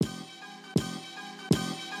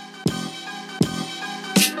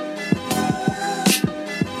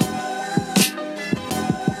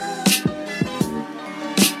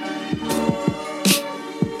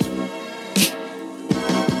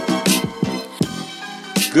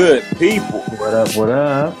Good people. What up? What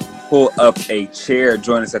up? Pull up a chair.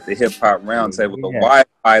 Join us at the Hip Hop Roundtable, the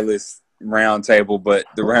Wi-Fi-less roundtable, but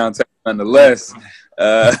the roundtable nonetheless.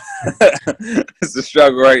 It's a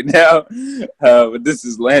struggle right now. But this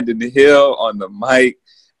is Landon the Hill on the mic.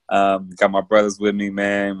 Got my brothers with me,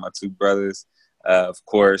 man. My two brothers, of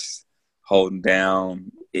course, holding down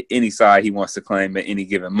any side he wants to claim at any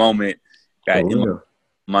given moment. Got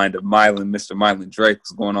Mind of Mylan, Mr. Mylan Drake.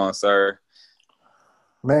 What's going on, sir?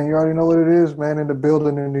 Man, you already know what it is, man. In the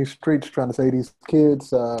building, in these streets, trying to say these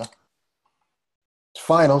kids,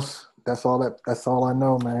 finals. That's all I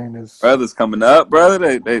know, man. Is brothers coming up,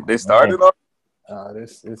 brother. They started off.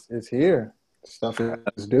 It's here. Stuff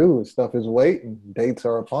is due. Stuff is waiting. Dates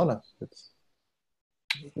are upon us.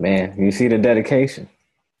 Man, you see the dedication.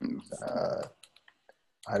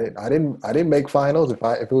 I didn't make finals. If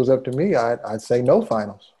it was up to me, I'd say no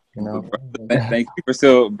finals. You know. Thank you for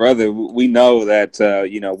still, brother. We know that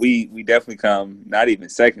we definitely come not even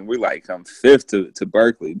second. We come fifth to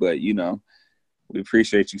Berkeley, but we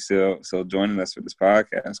appreciate you still joining us for this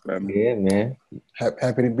podcast, brother. Yeah, man.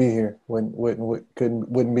 Happy to be here.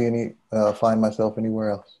 Wouldn't be any find myself anywhere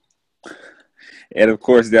else. And of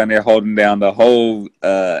course, down there holding down the whole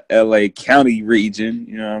LA County region.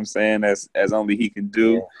 You know what I'm saying? As only he can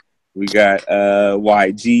do. Yeah. We got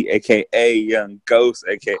YG, aka Young Ghost,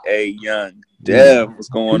 aka Young Dev. What's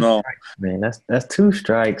going on, man? That's two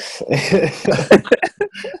strikes. Of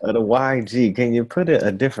the YG. Can you put it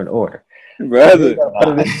a different order, brother?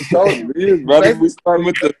 Brother, we start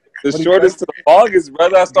with the shortest to the longest,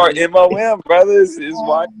 brother. I start MOM, brother. Is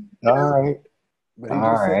YG. All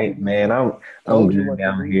right, man. I'm good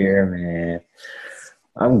down here, man.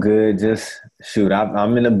 I'm good. Just shoot.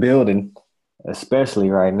 I'm in the building.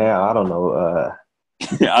 Especially right now, I don't know.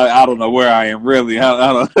 I don't know where I am really.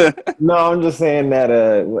 I don't. No, I'm just saying that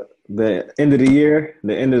the end of the year,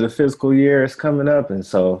 the end of the fiscal year is coming up, and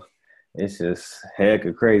so it's just heck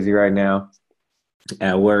of crazy right now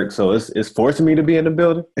at work. So it's forcing me to be in the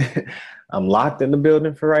building. I'm locked in the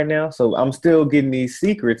building for right now, so I'm still getting these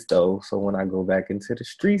secrets though. So when I go back into the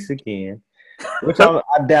streets again, which I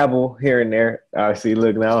dabble here and there. I see.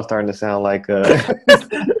 Look, now I'm starting to sound like. What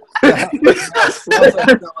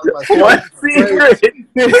secret?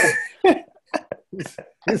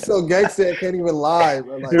 He's so gangster, I can't even lie.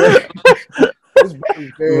 Bro. But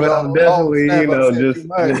I'm definitely,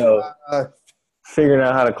 figuring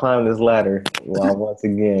out how to climb this ladder while once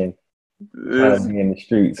again trying to be in the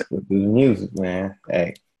streets with this music, man.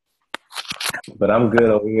 Hey, but I'm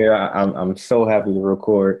good over here. I'm so happy to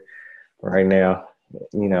record right now.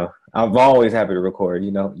 I'm always happy to record.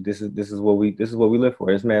 This is what we live for.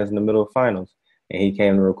 This man's in the middle of finals, and he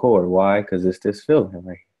came to record. Why? Because it's this feeling,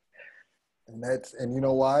 right? And you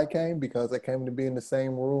know why I came? Because I came to be in the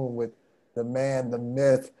same room with the man, the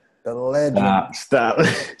myth, the legend. Stop.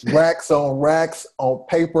 Racks on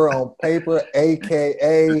paper,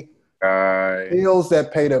 aka bills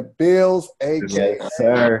that pay the bills, aka yes,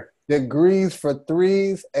 sir. Degrees for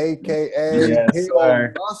threes, aka yes,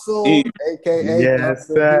 sir. Russell, aka yes,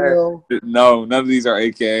 sir. No, none of these are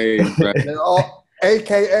AKAs, bro. They're all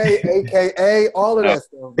aka, all of that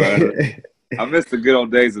stuff, bro. I miss the good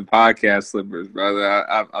old days of podcast slippers, brother.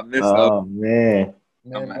 I miss those. Oh man.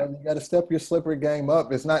 Brother, you got to step your slipper game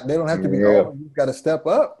up. It's not. They don't have to be old. You got to step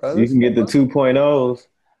up, brother. You can get the 2.0s.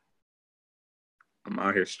 I'm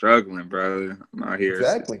out here struggling, brother. I'm out here.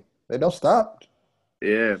 Exactly. They don't stop.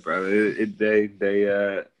 Yeah, brother.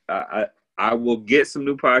 I will get some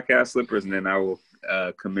new podcast slippers, and then I will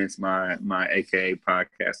commence my AKA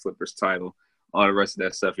podcast slippers title. All the rest of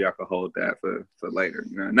that stuff, y'all can hold that for later.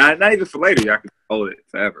 Not even for later. Y'all can hold it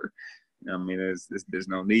forever. I mean, there's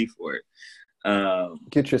no need for it.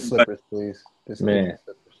 Get your slippers, please. Man,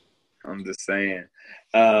 I'm just saying.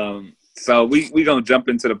 So we gonna jump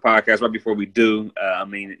into the podcast right before we do.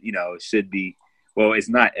 It should be. Well, it's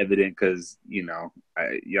not evident because, y'all,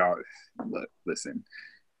 look, listen,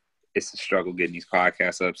 it's a struggle getting these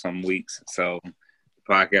podcasts up some weeks. So the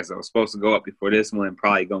podcast that was supposed to go up before this one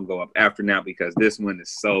probably going to go up after now because this one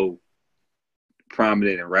is so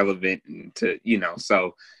prominent and relevant and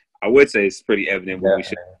so I would say it's pretty evident what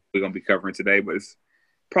we're going to be covering today, but it's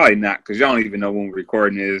probably not because y'all don't even know when we're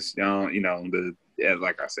recording this.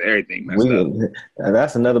 Like I said, everything messed up.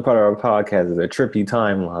 That's another part of our podcast is a trippy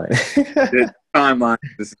timeline. The timeline,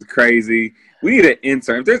 this is crazy. We need an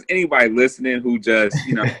intern. If there's anybody listening who just,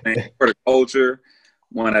 for the culture,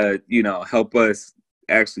 want to, help us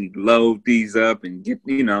actually load these up and get,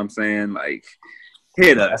 hit us.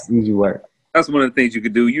 That's easy work. That's one of the things you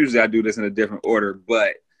could do. Usually I do this in a different order,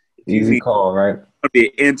 but easy call, right? Be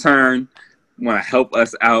an intern. want to help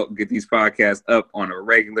us out, get these podcasts up on a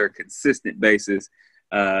regular, consistent basis.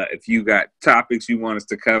 If you got topics you want us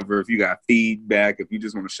to cover, if you got feedback, if you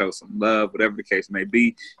just want to show some love, whatever the case may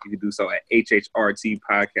be, you can do so at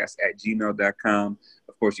hhrtpodcast@gmail.com.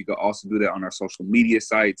 Of course, you can also do that on our social media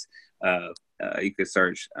sites. You can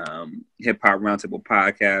search Hip Hop Roundtable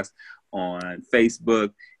Podcast on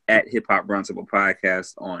Facebook, at Hip Hop Roundtable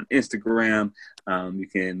Podcast on Instagram. You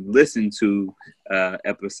can listen to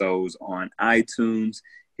episodes on iTunes,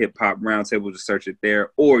 Hip Hop Roundtable, just search it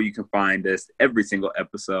there, or you can find us every single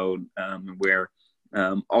episode where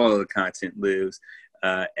all of the content lives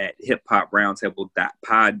at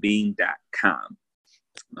hiphoproundtable.podbean.com.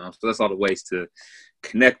 So that's all the ways to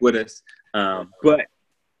connect with us. But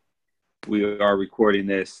we are recording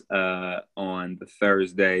this on the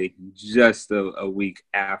Thursday, just a week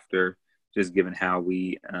after, just given how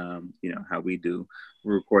we, how we do.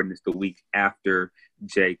 We're recording this the week after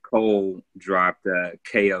J. Cole dropped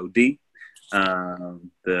KOD,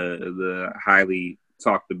 the highly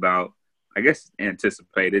talked about, I guess,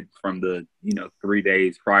 anticipated from the 3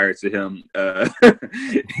 days prior to him,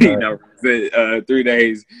 3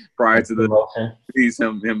 days prior to the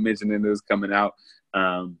him mentioning this coming out.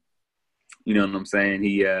 You know what I'm saying?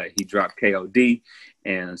 He dropped KOD,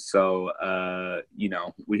 and so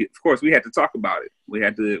we had to talk about it. We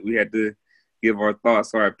had to give our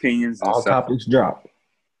thoughts, our opinions. And all topics drop.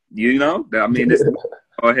 Let's go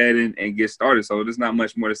ahead and get started. So there's not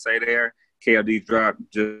much more to say there. KOD dropped.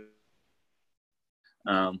 Just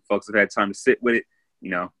folks have had time to sit with it.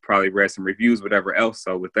 Probably read some reviews, whatever else.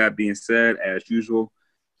 So with that being said, as usual,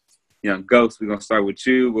 Ghost, we're gonna start with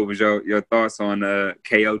you. What was your thoughts on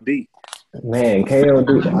KOD? Man,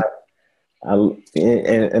 KOD,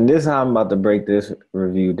 and this is how I'm about to break this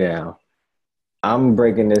review down. I'm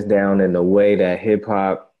breaking this down in the way that hip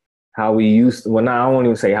hop, how we used to, well, I won't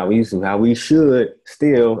even say how we used to, how we should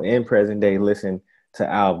still in present day listen to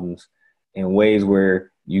albums in ways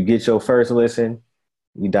where you get your first listen,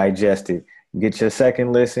 you digest it, get your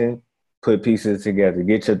second listen, put pieces together,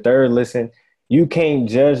 get your third listen. You can't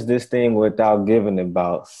judge this thing without giving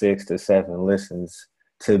about 6 to 7 listens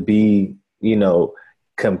to be,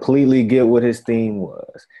 completely get what his theme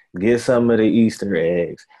was, get some of the Easter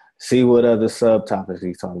eggs, see what other subtopics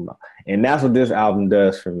he's talking about. And that's what this album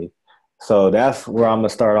does for me. So that's where I'm going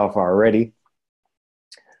to start off already.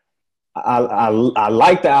 I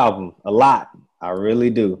like the album a lot. I really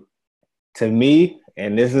do. To me,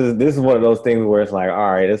 and this is one of those things where it's like,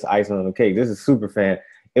 all right, it's icing on the cake. This is super fan.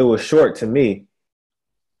 It was short to me.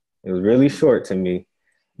 It was really short to me.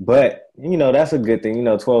 But, that's a good thing.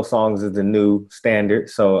 12 songs is the new standard,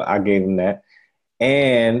 so I gave him that.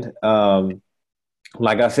 And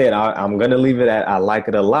like I said, I'm going to leave it at I like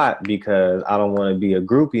it a lot because I don't want to be a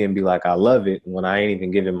groupie and be like, I love it when I ain't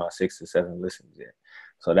even giving my 6 to 7 listens yet.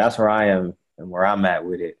 So that's where I am and where I'm at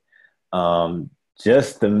with it.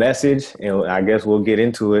 Just the message, and I guess we'll get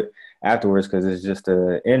into it afterwards because it's just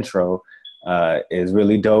an intro. Is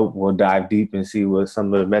really dope. We'll dive deep and see what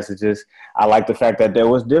some of the messages. I like the fact that there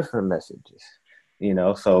was different messages,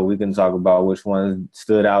 so we can talk about which one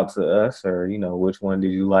stood out to us, or which one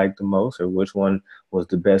did you like the most, or which one was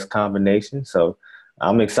the best combination. So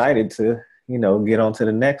I'm excited to get on to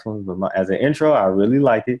the next one. But as an intro, I really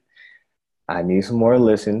like it. I need some more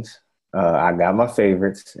listens. I got my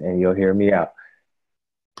favorites, and you'll hear me out.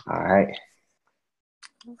 All right.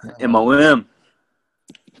 MOM.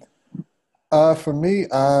 For me,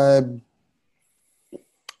 I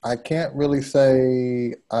can't really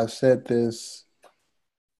say I've said this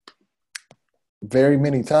very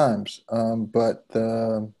many times, but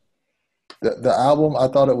the album, I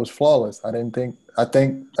thought it was flawless. I think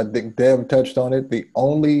Dev touched on it. The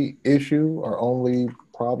only issue or only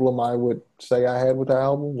problem I would say I had with the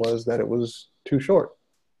album was that it was too short.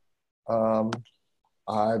 I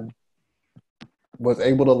was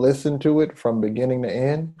able to listen to it from beginning to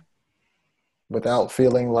end without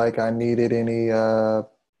feeling like I needed any,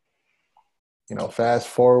 fast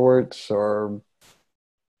forwards or,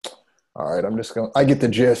 all right, I get the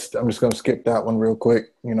gist. I'm just going to skip that one real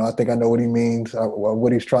quick. I think I know what he means,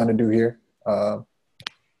 what he's trying to do here. No,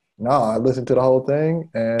 I listened to the whole thing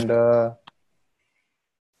and I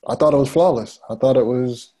thought it was flawless. I thought it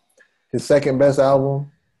was his second best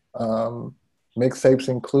album, mixtapes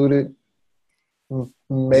included,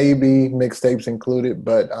 maybe mixtapes included,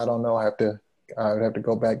 but I don't know. I would have to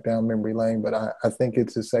go back down memory lane, but I think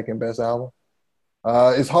it's his second best album.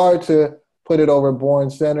 It's hard to put it over Born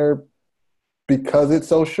Center because it's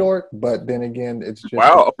so short, but then again, it's just...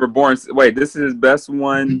 Wow, over Born... Wait, this is his best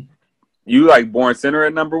one. You like Born Center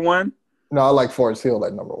at number 1? No, I like Forest Hill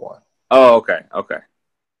at number 1. Oh, okay.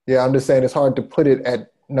 Yeah, I'm just saying it's hard to put it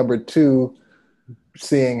at number 2,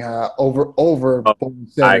 seeing how over Oh, Born I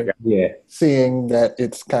Center, got Yeah, seeing that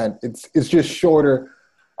it's just shorter.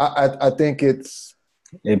 I think it's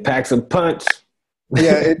it packs a punch.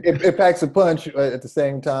 yeah, it packs a punch. At the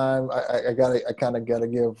same time, I kind of gotta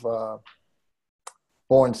give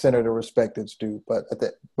Born Center the respect it's due.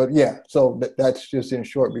 But yeah, so that's just in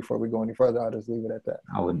short. Before we go any further, I'll just leave it at that.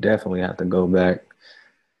 I would definitely have to go back.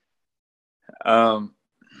 um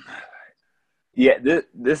yeah,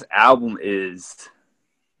 this album is,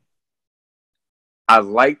 I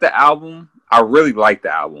like the album. I really like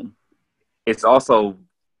the album. It's also,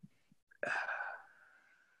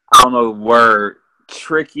 I don't know the word,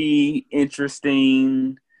 tricky,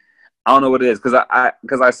 interesting. I don't know what it is, because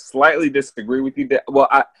I slightly disagree with you. Well,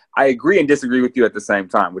 I agree and disagree with you at the same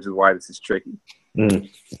time, which is why this is tricky. Mm.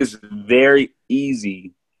 It's very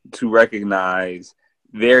easy to recognize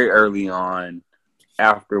very early on,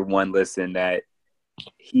 after one listen, that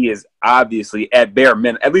he is obviously at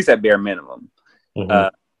least at bare minimum, Mm-hmm.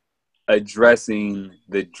 addressing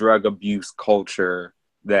the drug abuse culture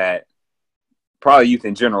that probably youth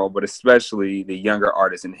in general, but especially the younger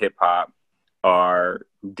artists in hip hop are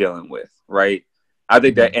dealing with, right? I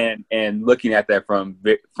think that, and looking at that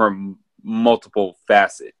from multiple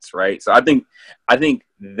facets, right? So I think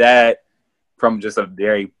that from just a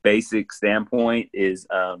very basic standpoint is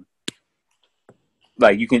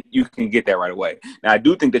like you can get that right away. Now I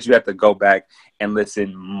do think that you have to go back and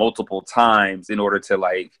listen multiple times in order to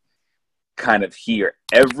like kind of hear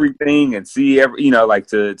everything and see like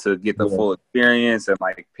to get the full experience and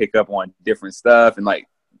like pick up on different stuff, and like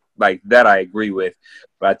that I agree with.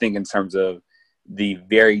 But I think in terms of the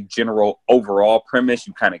very general overall premise,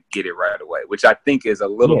 you kind of get it right away, which I think is a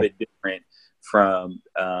little bit different from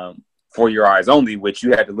For Your Eyes Only, which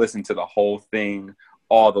you had to listen to the whole thing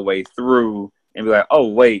all the way through and be like, oh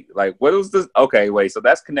wait, like what was this? Okay, wait, so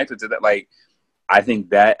that's connected to that. Like I think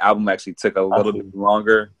that album actually took a little bit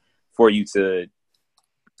longer for you to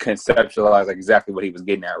conceptualize like exactly what he was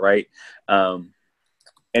getting at, right? And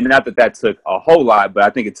not that took a whole lot, but I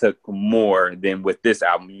think it took more than with this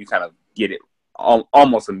album. You kind of get it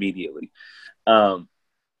almost immediately. I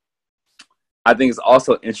think it's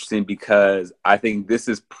also interesting because I think this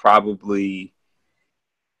is probably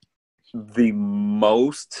the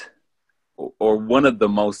most, or one of the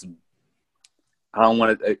most, I don't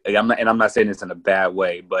want to, I'm not saying this in a bad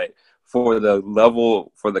way, but for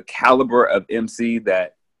the caliber of MC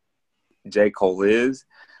that J. Cole is,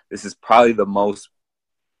 this is probably the most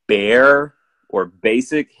bare or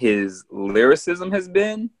basic his lyricism has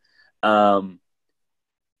been. But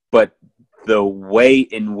the way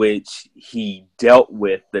in which he dealt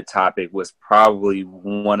with the topic was probably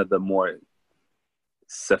one of the more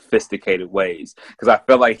sophisticated ways, because I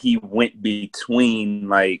felt like he went between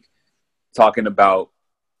like talking about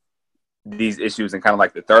these issues and kind of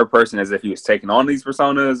like the third person as if he was taking on these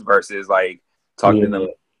personas versus like talking to them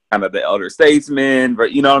kind of the elder statesman,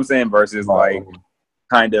 but you know what I'm saying, versus like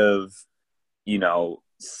kind of, you know,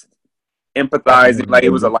 empathizing. Like it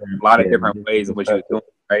was a lot of different ways in which he was doing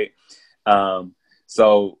it, right?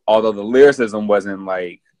 So although the lyricism wasn't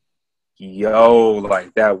like, yo,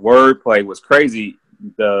 like that wordplay was crazy,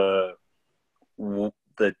 the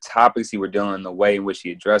topics he were dealing, the way in which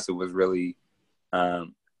he addressed it was really,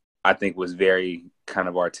 I think was very kind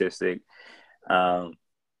of artistic. And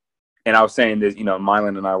I was saying this, you know,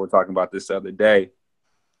 Mylan and I were talking about this the other day,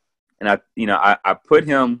 and I put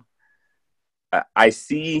him, I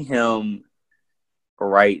see him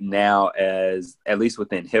right now as, at least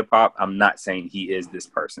within hip hop, I'm not saying he is this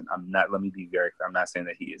person. Let me be very clear. I'm not saying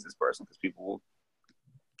that he is this person, because people will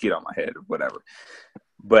get on my head or whatever.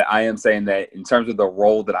 But I am saying that in terms of the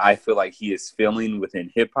role that I feel like he is filling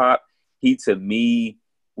within hip hop, he, to me,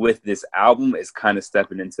 with this album, is kind of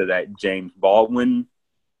stepping into that James Baldwin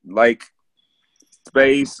like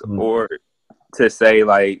space, or to say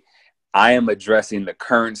like, I am addressing the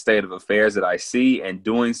current state of affairs that I see, and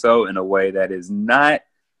doing so in a way that is not,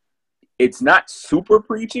 it's not super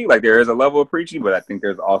preachy. Like there is a level of preachy, but I think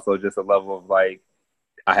there's also just a level of like,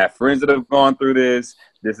 I have friends that have gone through this.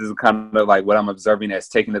 This is kind of like what I'm observing as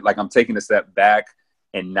taking it, like I'm taking a step back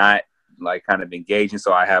and not like kind of engaging.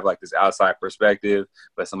 So I have like this outside perspective,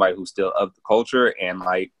 but somebody who's still of the culture and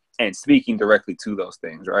like, and speaking directly to those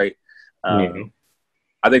things. Right.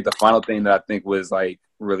 I think the final thing that I think was like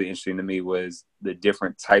really interesting to me was the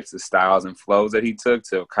different types of styles and flows that he took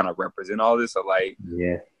to kind of represent all this. So like,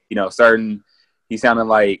 you know, he sounded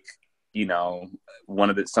like, you know,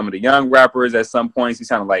 some of the young rappers at some points. He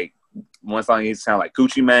sounded like, one song he sounded like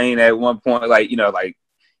Gucci Mane at one point. Like, you know, like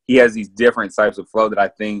he has these different types of flow that I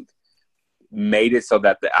think made it so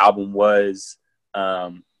that the album was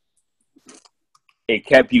it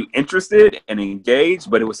kept you interested and engaged,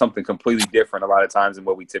 but it was something completely different a lot of times than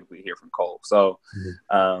what we typically hear from Cole. So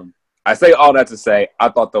I say all that to say I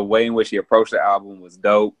thought the way in which he approached the album was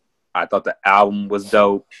dope. I thought the album was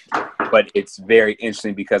dope, but it's very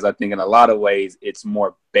interesting because I think in a lot of ways it's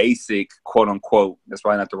more basic, quote unquote. That's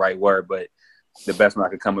probably not the right word, but the best one I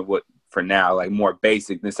could come up with for now, like more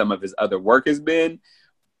basic than some of his other work has been,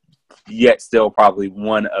 yet still probably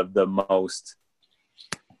one of the most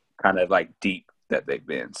kind of like deep that they've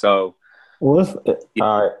been. So, all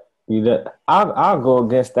right, I'll go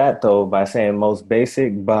against that though by saying most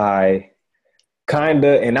basic by kind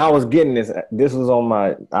of, and I was getting this. This was on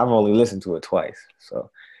my. I've only listened to it twice, so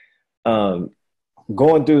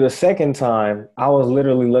going through the second time, I was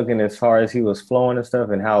literally looking as far as he was flowing and stuff,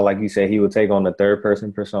 and how, like you said, he would take on the third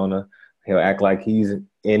person persona. He'll act like he's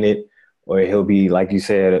in it, or he'll be, like you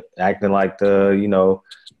said, acting like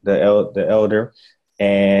the elder,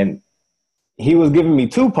 and he was giving me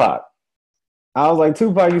Tupac. I was like,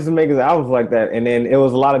 Tupac used to make his albums like that. And then it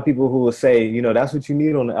was a lot of people who would say, that's what you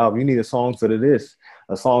need on the album. You need a song for this,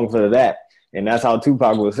 a song for that. And that's how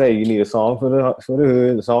Tupac would say, you need a song for the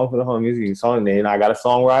hood, a song for the homies, you need a song. And I got a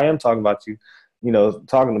song where I am talking about you,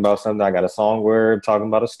 talking about something. I got a song where I'm talking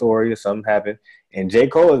about a story or something happened. And J.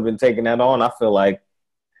 Cole has been taking that on, I feel like,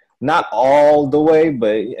 not all the way,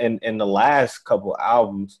 but in the last couple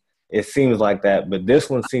albums, it seems like that. But this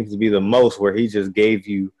one seems to be the most, where he just gave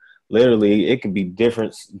you, literally, it could be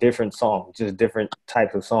different songs, just different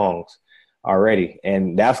types of songs already.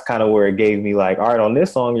 And that's kind of where it gave me like, all right, on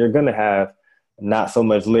this song, you're going to have not so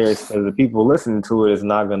much lyrics because the people listening to it is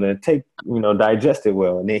not going to digest it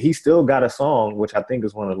well. And then he still got a song, which I think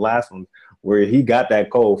is one of the last ones, where he got that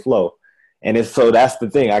cold flow. And so that's the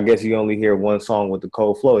thing. I guess you only hear one song with the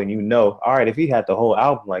cold flow and all right, if he had the whole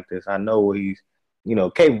album like this, I know what he's,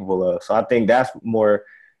 capable of. So I think that's more,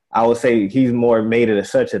 I would say he's more made it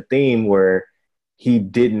such a theme where he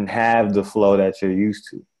didn't have the flow that you're used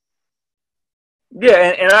to. Yeah,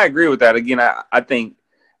 and I agree with that. Again, I think,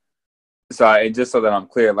 sorry, just so that I'm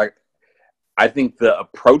clear, like, I think the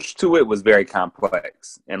approach to it was very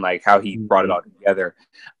complex and like how he brought it all together.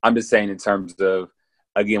 I'm just saying in terms of,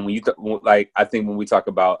 again, when I think when we talk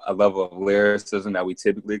about a level of lyricism that we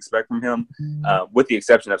typically expect from him, with the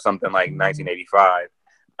exception of something like 1985,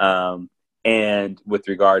 and with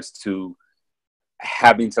regards to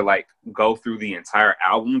having to like go through the entire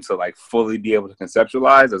album to like fully be able to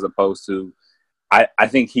conceptualize, as opposed to, I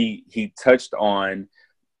think he touched on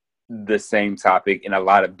the same topic in a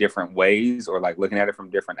lot of different ways, or like looking at it from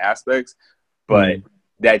different aspects, but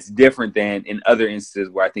that's different than in other instances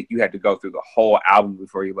where I think you had to go through the whole album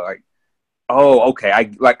before you like, oh, okay,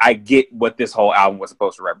 I get what this whole album was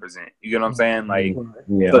supposed to represent. You get what I'm saying? Like,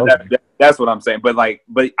 yeah, so that's what I'm saying. But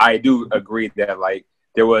I do agree that like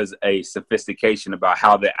there was a sophistication about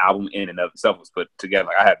how the album in and of itself was put together.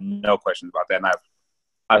 Like, I have no questions about that, and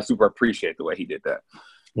I super appreciate the way he did that.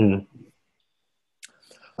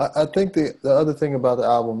 I think the other thing about the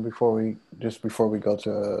album before we go to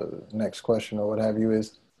the next question or what have you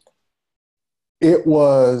is, it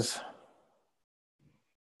was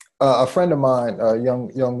a friend of mine,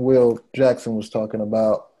 young Will Jackson, was talking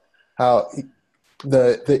about how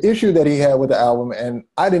the issue that he had with the album, and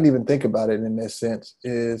I didn't even think about it in this sense,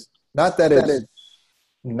 is not that it's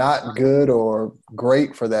not good or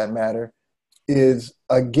great for that matter, is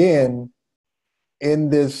again in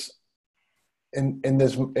this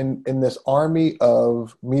army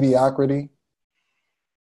of mediocrity,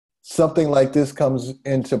 something like this comes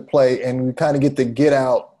into play, and we kind of get the Get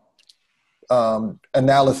Out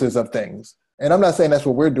analysis of things. And I'm not saying that's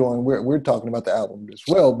what we're doing. We're talking about the album as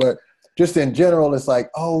well, but just in general, it's like,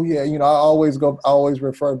 oh yeah, I always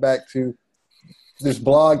refer back to this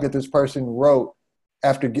blog that this person wrote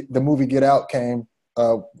after the movie Get Out came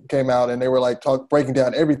out, and they were like breaking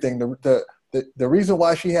down everything. The reason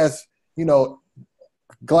why she has,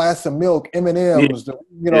 glass of milk, M&Ms,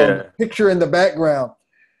 picture in the background,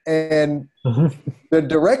 and the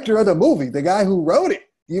director of the movie, the guy who wrote it,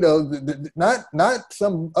 not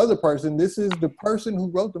some other person. This is the person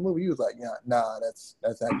who wrote the movie. He was like, yeah, nah, that's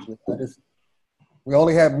actually, we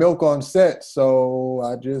only have milk on set, so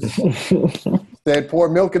I just said pour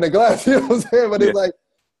milk in the glass. You know what I'm saying? But it's like,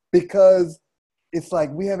 because it's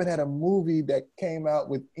like we haven't had a movie that came out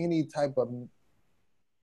with any type of,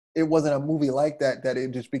 it wasn't a movie like that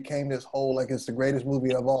it just became this whole, like, it's the greatest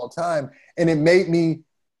movie of all time. And it made me,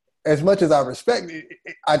 as much as I respect it,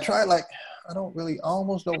 I try, like, I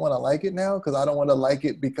almost don't want to like it now, because I don't want to like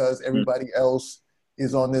it because everybody else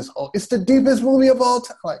is on this. Oh, it's the deepest movie of all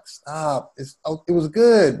time. Like, stop. It was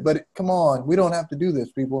good, but come on, we don't have to do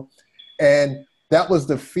this, people. And that was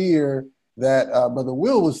the fear that Brother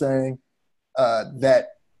Will was saying that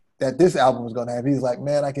this album was going to have. He's like,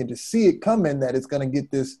 man, I can just see it coming, that it's going to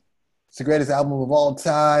get this. It's the greatest album of all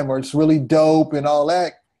time, or it's really dope and all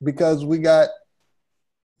that, because we got,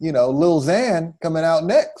 Lil Xan coming out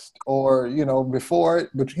next, or, before it,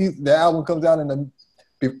 but the album comes out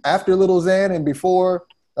after Lil Xan and before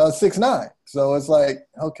 6ix9ine. So it's like,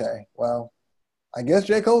 okay, well, I guess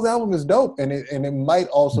J. Cole's album is dope, and it might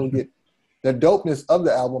also get, the dopeness of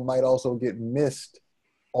the album might also get missed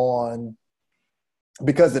on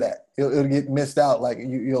because of that. It'll get missed out. Like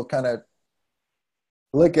you'll kind of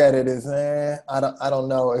look at it as, I don't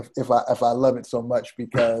know if I love it so much,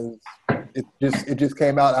 because it just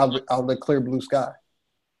came out of the clear blue sky.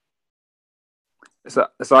 So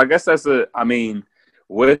I guess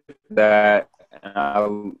with that,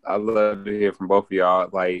 and I love to hear from both of y'all.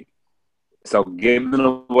 Like, so given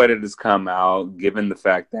the way that it's come out, given the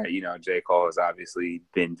fact that J. Cole has obviously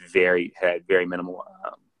been had very minimal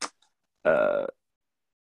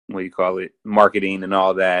marketing and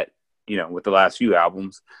all that, with the last few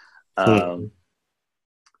albums, but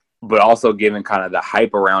also given kind of the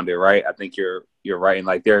hype around it, right? I think you're right, and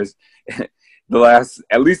like there's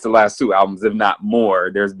at least the last two albums, if not more,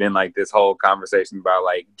 there's been like this whole conversation about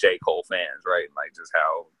like J. Cole fans, right? Like just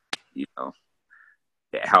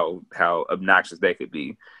how obnoxious they could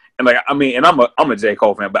be. And like, I mean, and I'm a J.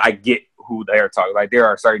 Cole fan, but I get who they're talking. Like there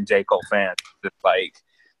are certain J. Cole fans that's like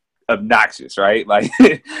obnoxious, right? Like,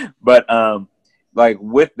 but like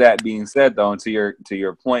with that being said though, and to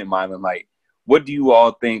your point, Mylan, like what do you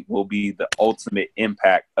all think will be the ultimate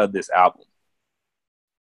impact of this album?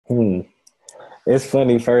 It's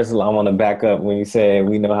funny. First, I want to back up when you said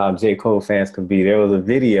we know how J. Cole fans can be. There was a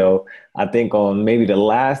video, I think on maybe the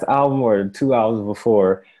last album or 2 albums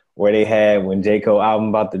before, where they had when J. Cole album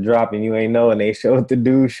about to drop and you ain't know, and they showed the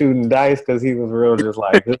dude shooting dice because he was real just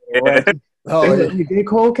like, oh, yeah. J.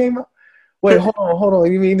 Cole came out? Wait, hold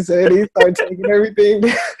on. You mean to say he started taking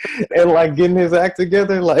everything and like getting his act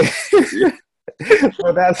together? Like, so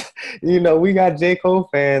that's, we got J. Cole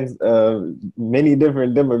fans of many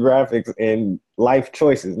different demographics and life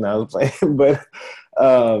choices now. But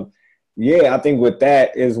yeah, I think with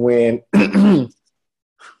that is when you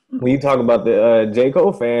talk about the J.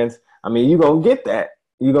 Cole fans, I mean, you're going to get that.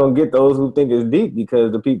 You're going to get those who think it's deep,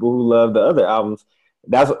 because the people who love the other albums,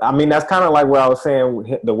 that's kind of like what I was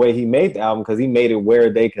saying, the way he made the album, because he made it where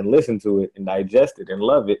they can listen to it and digest it and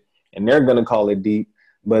love it, and they're going to call it deep.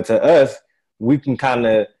 But to us, we can kind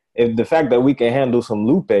of, if the fact that we can handle some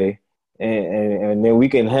Lupe, and then we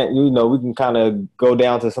can, we can kind of go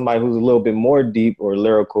down to somebody who's a little bit more deep or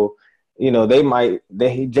lyrical. J.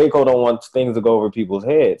 Cole don't want things to go over people's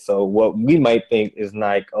heads. So what we might think is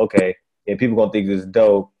like, okay, yeah, people gonna think it's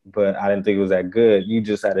dope, but I didn't think it was that good. You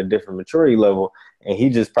just had a different maturity level, and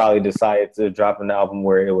he just probably decided to drop an album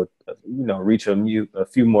where it would, reach a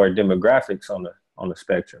few more demographics on the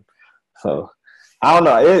spectrum. So I don't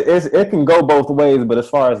know. It can go both ways, but as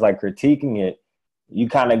far as like critiquing it, you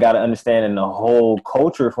kind of got to understand in the whole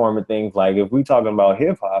culture form of things. Like if we talking about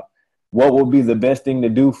hip hop, what would be the best thing to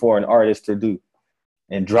do for an artist to do?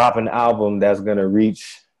 And drop an album that's going to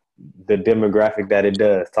reach the demographic that it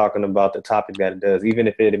does, talking about the topic that it does, even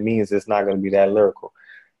if it means it's not going to be that lyrical.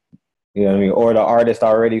 You know what I mean? Or the artist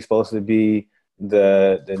already supposed to be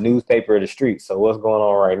the newspaper of the street. So what's going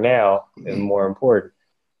on right now is more important.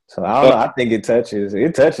 So I don't know. I think it touches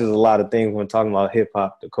a lot of things when talking about hip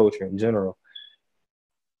hop, the culture in general.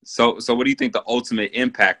 So what do you think the ultimate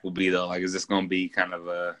impact will be though? Like, is this going to be kind of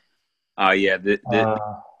a, or is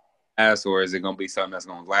it going to be something that's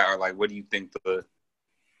going to last? Or like, what do you think the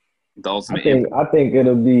ultimate impact? I think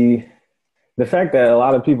it'll be the fact that a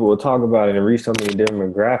lot of people will talk about it and reach so many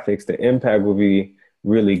demographics. The impact will be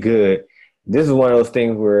really good. This is one of those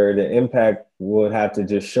things where the impact will have to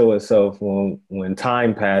just show itself when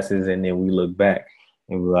time passes, and then we look back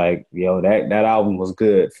and we're like, yo, that album was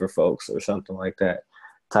good for folks, or something like that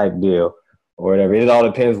type deal, or whatever. It all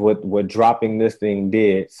depends what dropping this thing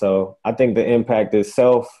did. So I think the impact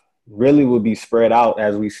itself really will be spread out,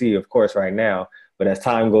 as we see, of course, right now. But as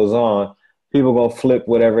time goes on, people gonna flip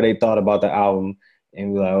whatever they thought about the album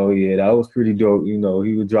and be like, oh yeah, that was pretty dope. He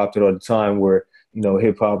would drop it all the time where,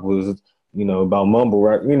 hip hop was, about mumble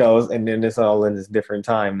rap, and then it's all in this different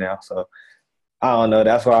time now. So I don't know.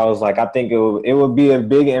 That's why I was like, I think it would be a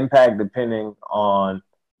big impact depending on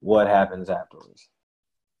what happens afterwards.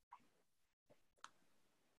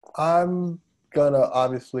 I'm gonna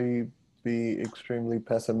obviously be extremely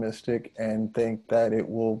pessimistic and think that it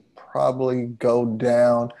will probably go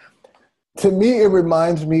down. To me, it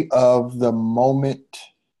reminds me of the moment.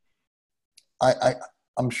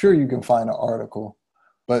 I'm sure you can find an article,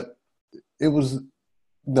 but it was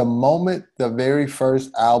the moment the very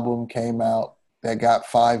first album came out that got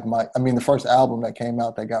 5 mics. I mean, the first album that came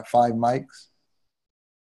out that got 5 mics,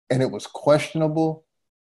 and it was questionable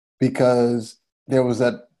because there was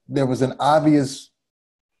an obvious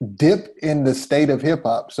dip in the state of hip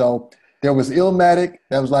hop. So there was Illmatic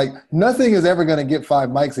that was like, nothing is ever going to get 5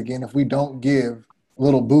 mics again if we don't give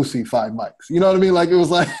Little Boosie 5 mics. You know what I mean? Like it was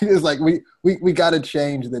like we got to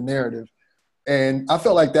change the narrative. And I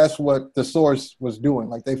felt like that's what The Source was doing.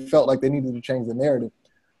 Like they felt like they needed to change the narrative.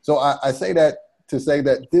 So I say that to say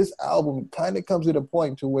that this album kind of comes at a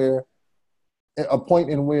point in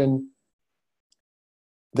when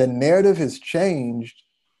the narrative has changed.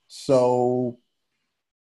 So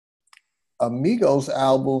Amigos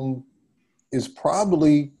album is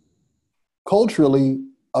probably culturally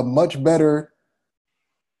a much more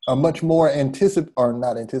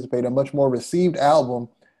received album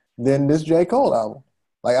than this J. Cole album.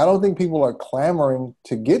 Like, I don't think people are clamoring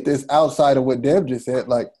to get this outside of what Dev just said.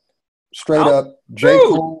 Like, straight up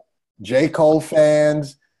J. Cole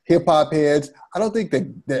fans, hip hop heads. I don't think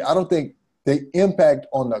the impact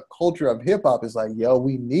on the culture of hip hop is like, yo,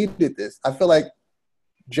 we needed this. I feel like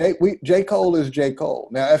J. Cole is J. Cole.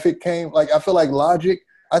 Now, if it came, like, I feel like Logic,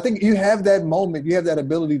 I think you have that moment, you have that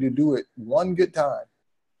ability to do it one good time.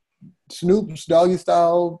 Snoop's Doggy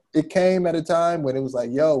Style, it came at a time when it was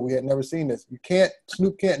like, yo, we had never seen this.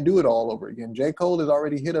 Snoop can't do it all over again. J. Cole has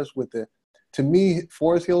already hit us with to me,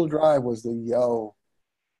 Forest Hills Drive was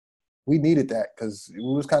we needed that because it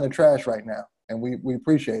was kind of trash right now, and we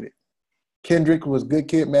appreciate it. Kendrick was Good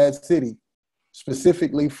Kid, Mad City.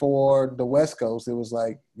 Specifically for the West Coast, it was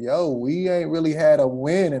like, yo, we ain't really had a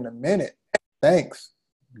win in a minute. Thanks.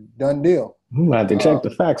 Done deal. You might have to check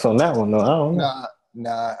the facts on that one, though. I don't know.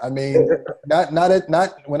 Nah. I mean, not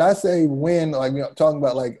when I say win, like, talking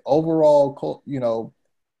about like overall,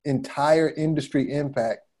 entire industry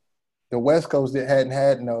impact. The West Coast hadn't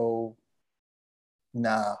had no.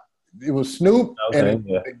 Nah, it was Snoop and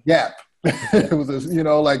the Gap. It was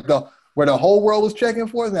where the whole world was checking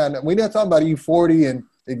for us. Now we're not talking about E40 and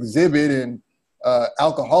Exhibit and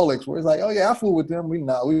Alcoholics, where it's like, oh yeah, I fool with them. We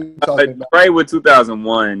talking about right with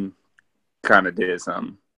 2001 kind of did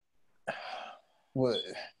something. Well,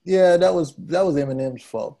 yeah, that was Eminem's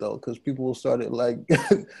fault though, because people started like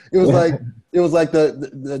it was like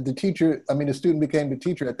the teacher. I mean, the student became the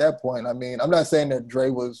teacher at that point. I mean, I'm not saying that Dre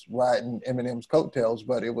was riding Eminem's coattails,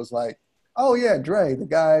 but it was like, oh yeah, Dre, the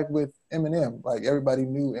guy with Eminem. Like everybody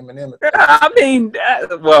knew Eminem. I mean,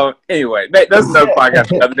 well, anyway, that's another podcast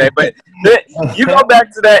the other day. But you go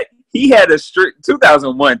back to that. He had a strict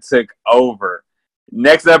 2001 took over.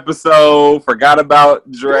 Next episode, forgot about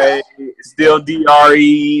Dre, still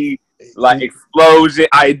DRE, like Explosion.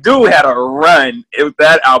 I do had a run with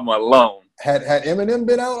that album alone. Had Eminem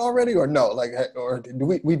been out already, or no? Like, or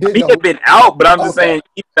we did? He had been out, but I'm just saying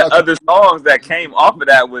the other songs that came off of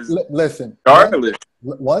that was regardless.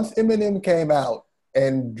 Once Eminem came out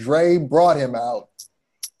and Dre brought him out,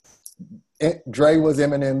 Dre was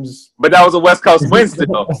Eminem's. But that was a West Coast win still.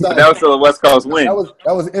 That was still a West Coast win. That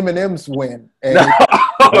was Eminem's win. And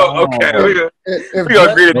okay. We're going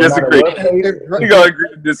to agree to disagree. We're going to agree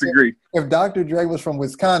to disagree. If Dr. Dre was from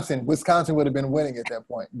Wisconsin would have been winning at that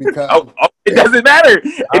point. Because it doesn't matter.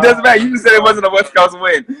 It doesn't matter. You said it wasn't a West Coast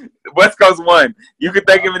win. West Coast won. You can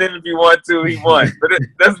thank Eminem if you want to. He won. But it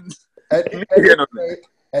doesn't.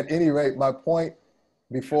 At any rate, my point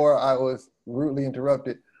before I was rudely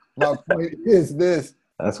interrupted, my point is this.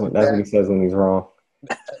 That's what he says when he's wrong.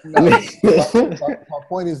 My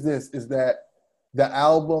point is this, is that the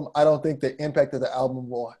album, I don't think the impact of the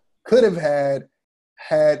album could have had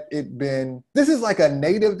it been, this is like a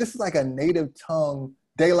native tongue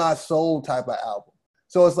De La Soul type of album.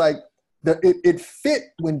 So it's like, it fit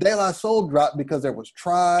when De La Soul dropped because there was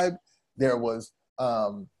Tribe, there was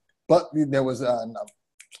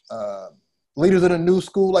Leaders of the New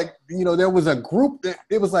School, like, there was a group that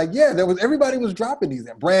it was like, yeah, everybody was dropping these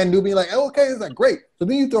and Brand New being like, oh, okay, it's like great. So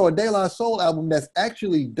then you throw a De La Soul album that's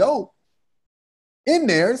actually dope in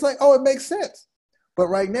there, it's like, oh, it makes sense. But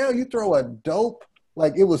right now you throw a dope,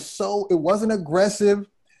 like it wasn't aggressive.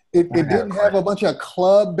 It didn't have a bunch of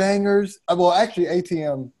club bangers. Well, actually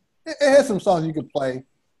ATM, it had some songs you could play.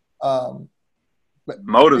 But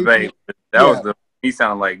Motivate, he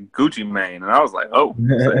sounded like Gucci Mane, and I was like, "Oh,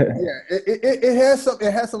 yeah." It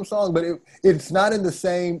has some songs, but it's not in the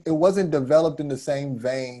same. It wasn't developed in the same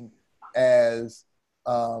vein as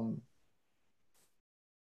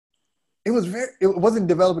it wasn't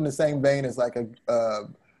developed in the same vein as like a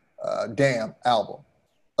Damn album.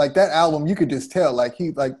 Like that album, you could just tell. Like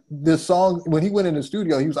this song, when he went in the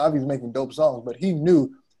studio, he was obviously making dope songs, but he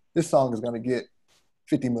knew this song is going to get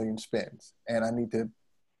 50 million spins, and I need to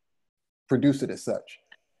produce it as such.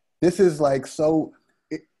 This is like so.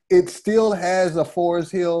 It still has a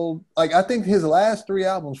Forest Hill. Like I think his last 3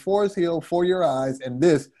 albums, Forest Hill, For Your Eyes, and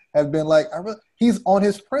this have been like he's on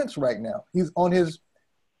his Prince right now. He's on his.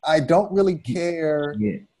 I don't really care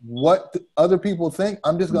what other people think.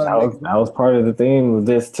 I'm just gonna. That was part of the theme of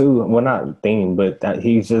this too. Well, not theme, but that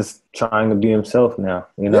he's just trying to be himself now.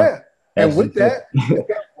 You know. Yeah, and with that,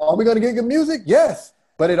 are we gonna get good music? Yes,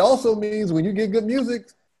 but it also means when you get good music,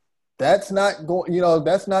 that's not going. You know,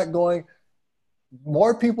 that's not going.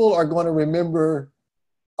 More people are going to remember.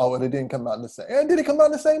 Oh, and it didn't come out in the same. And did it come out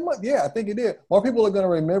in the same month? Yeah, I think it did. More people are going to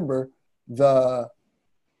remember the.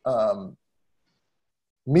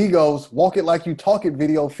 Migos Walk It Like You Talk It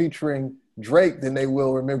video featuring Drake than they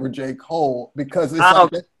will remember J. Cole because it's I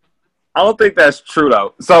don't think that's true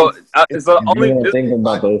though. So only think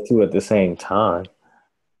about those two at the same time.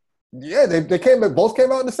 Yeah, they both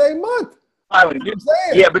came out in the same month.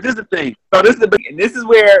 Yeah, but this is the thing. So this is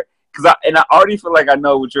where I already feel like I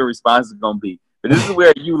know what your response is gonna be. But this is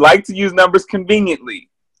where you like to use numbers conveniently.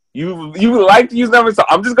 You like to use numbers, so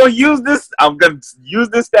I'm just gonna use this. I'm gonna use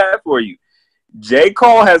this stat for you. J.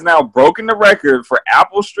 Cole has now broken the record for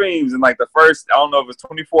Apple streams in like the first, I don't know if it's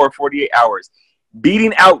 24 or 48 hours,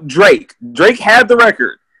 beating out Drake. Drake had the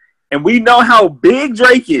record, and we know how big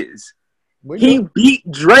Drake is. He beat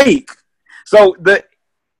Drake. So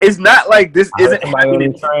it's not like this isn't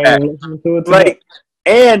happening. Like,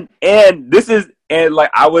 and this is, and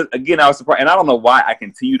like I was surprised, and I don't know why I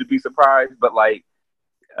continue to be surprised, but like,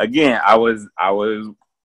 again, I was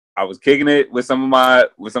kicking it with some of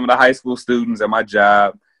the high school students at my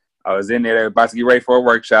job. I was in there about to get ready for a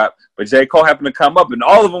workshop, but J. Cole happened to come up, and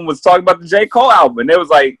all of them was talking about the J. Cole album. And it was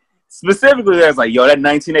like, specifically, there's like, yo, that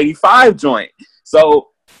 1985 joint. So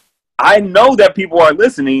I know that people are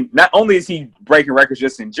listening. Not only is he breaking records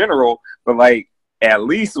just in general, but like at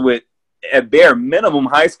least with at bare minimum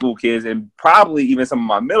high school kids and probably even some of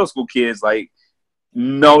my middle school kids like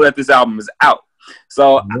know that this album is out.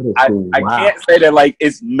 So I can't say that like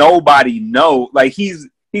it's nobody know. Like he's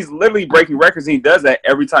literally breaking records, and he does that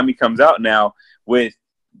every time he comes out now with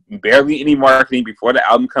barely any marketing before the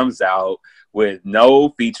album comes out, with no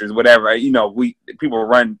features, whatever. You know, people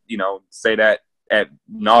run, say that at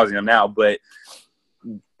nauseum now, but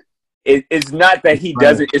it's not that he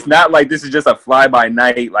doesn't. It's not like this is just a fly by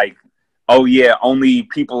night. Like, oh yeah, only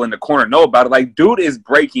people in the corner know about it. Like, dude is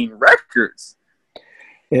breaking records.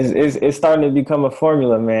 It's starting to become a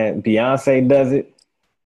formula, man. Beyonce does it.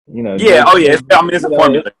 Yeah. Oh, yeah. It's a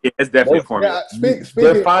formula. It's definitely a formula.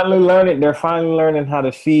 They're finally learning how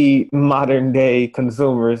to feed modern day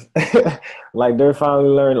consumers. Like they're finally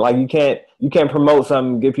learning. Like you can't promote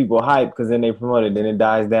something, get people hyped, because then they promote it, then it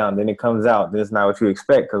dies down, then it comes out, then it's not what you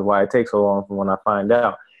expect. Because why it takes so long from when I find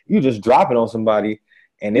out, you just drop it on somebody,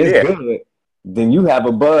 and it's good. Then you have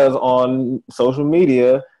a buzz on social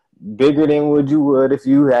media bigger than what you would if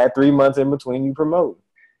you had 3 months in between you promote.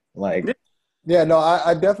 Like, yeah, no,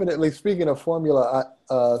 I definitely, speaking of formula,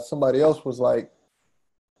 somebody else was like,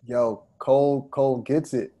 yo, Cole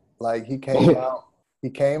gets it. Like he came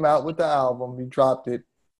out with the album, he dropped it,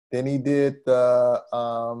 then he did the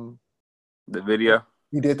video.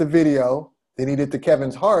 He did the video, then he did the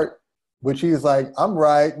Kevin's Heart, which he's like, I'm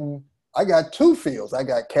writing, I got 2 fields. I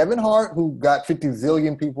got Kevin Hart, who got 50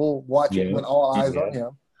 zillion people watching when all eyes on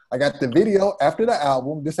him. I got the video after the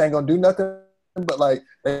album. This ain't gonna do nothing, but like,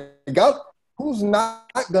 who's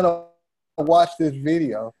not gonna watch this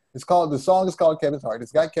video? The song is called Kevin's Heart.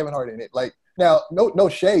 It's got Kevin Hart in it. Like, now, no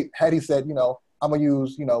shade. Had he said, I'm gonna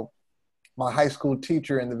use, my high school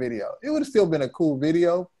teacher in the video, it would have still been a cool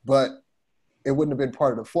video, but it wouldn't have been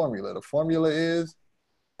part of the formula. The formula is,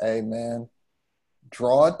 hey man,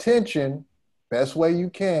 draw attention best way you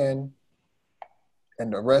can,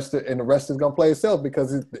 and the rest is gonna play itself,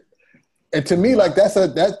 because and to me, like that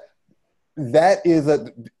is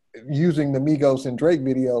using the Migos and Drake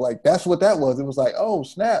video, like that's what that was. It was like, oh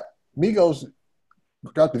snap, Migos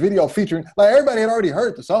dropped the video featuring, like everybody had already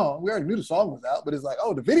heard the song. We already knew the song was out, but it's like,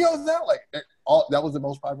 oh, the video is out. Like that was the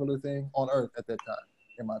most popular thing on earth at that time.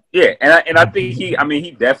 And I think he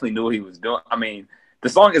definitely knew what he was doing. I mean, the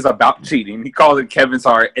song is about cheating. He calls it Kevin's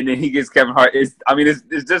Heart, and then he gets Kevin Hart. It's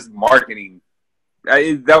just marketing.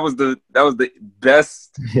 That was the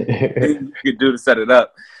best thing you could do to set it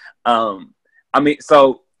up. So I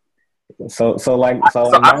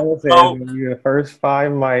was saying, your first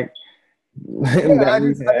 5 mic, Yeah, that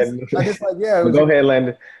we I had. just like, yeah, it But was go ahead,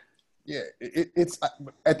 Landon. yeah, it's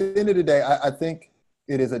at the end of the day, I think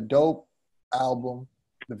it is a dope album.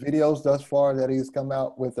 The videos thus far that he's come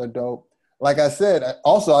out with are dope. Like I said,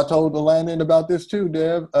 also I told the Landon about this too,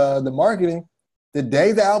 Dev. The marketing, the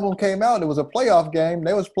day the album came out, it was a playoff game.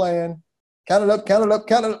 They was playing count it up, count it up,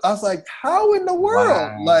 count it up. I was like, how in the world?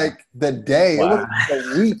 Wow. Like the day, it Wow.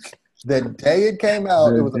 wasn't a week. The day it came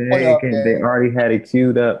out, it The was a day playoff came, they game. already had it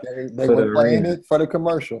queued up They for the were playing arena. it for the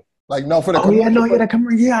commercial. Like no, for the Oh yeah, commercial. no, yeah, that come.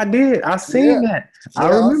 Yeah, I did. I Yeah, seen that. I yeah. I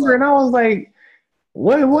was remember, like, and I was like,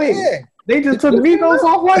 wait. dang, They just it took just came Migos out.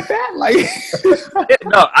 off like that? Like,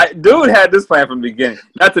 No, dude had this plan from the beginning.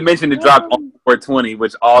 Not to mention it dropped on 420,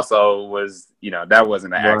 which also was, that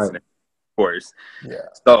wasn't an right. accident, of course. Yeah.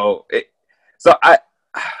 So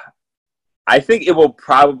I think it will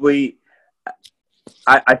probably.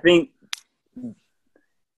 I think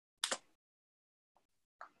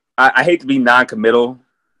I hate to be non-committal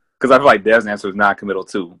because I feel like Dev's answer is non-committal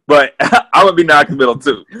too, but I would be non-committal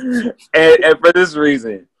too, and for this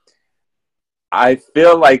reason, I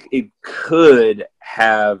feel like it could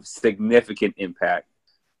have significant impact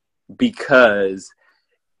because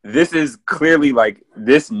this is clearly like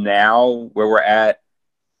this now where we're at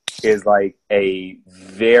is like a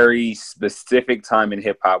very specific time in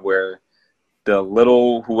hip hop where the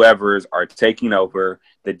little whoever's are taking over.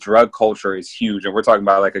 The drug culture is huge. And we're talking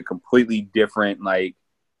about like a completely different, like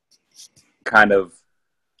kind of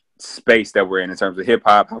space that we're in terms of hip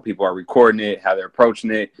hop, how people are recording it, how they're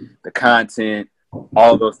approaching it, the content,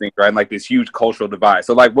 all of those things, right? Like this huge cultural divide.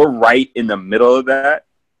 So like we're right in the middle of that.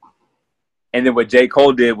 And then what J.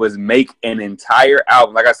 Cole did was make an entire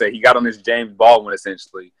album. Like I said, he got on this James Baldwin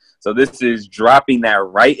essentially. So this is dropping that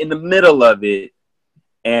right in the middle of it.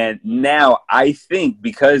 And now I think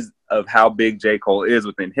because of how big J. Cole is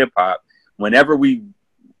within hip hop, whenever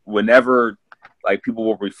like people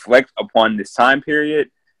will reflect upon this time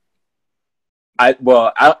period, I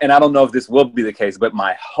don't know if this will be the case, but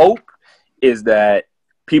my hope is that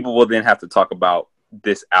people will then have to talk about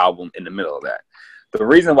this album in the middle of that. The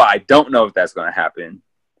reason why I don't know if that's going to happen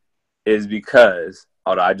is because,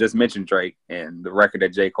 although I just mentioned Drake and the record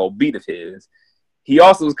that J. Cole beat of his, he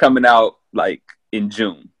also was coming out like in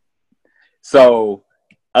June. So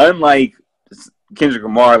unlike Kendrick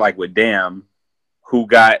Lamar, like with Damn, who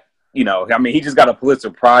got, he just got a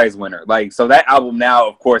Pulitzer Prize winner. Like, so that album now,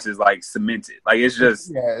 of course, is like cemented. Like, it's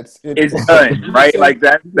just, it's done, right? Like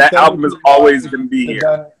that album is always going to be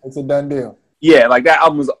here. It's a done deal. Yeah, like that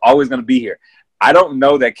album is always going to be here. I don't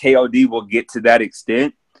know that KOD will get to that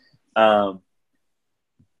extent. But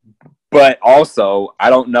also, I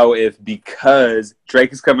don't know if because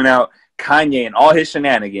Drake is coming out, Kanye and all his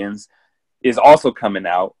shenanigans is also coming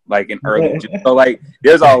out like in early June. So like,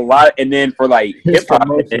 there's a lot. And then for like hip hop,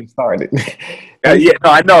 started. Yeah, no,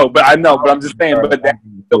 I know, but I'm just saying, but that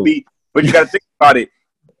will be. But you got to think about it.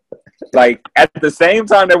 Like at the same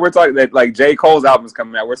time that we're talking that like J. Cole's album is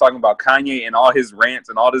coming out, we're talking about Kanye and all his rants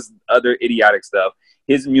and all this other idiotic stuff.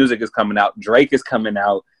 His music is coming out. Drake is coming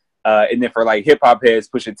out. And then for like hip hop heads,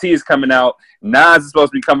 Pusha T is coming out. Nas is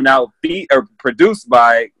supposed to be coming out, produced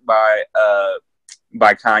by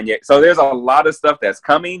Kanye. So there's a lot of stuff that's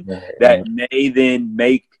coming that may then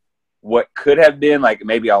make what could have been like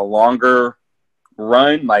maybe a longer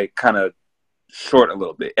run, like kind of short a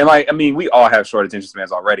little bit. And like, I mean, we all have short attention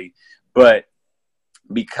spans already, but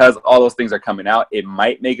because all those things are coming out, it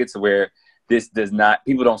might make it to where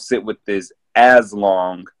people don't sit with this as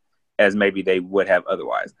long as maybe they would have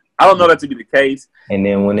otherwise. I don't know that to be the case. And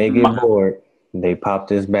then when they get bored, they pop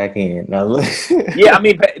this back in. Yeah, I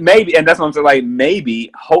mean, maybe, and that's what I'm saying. Like,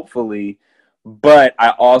 maybe, hopefully, but I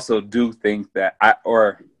also do think that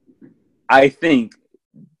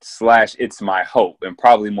it's my hope, and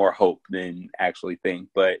probably more hope than actually think,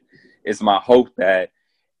 but it's my hope that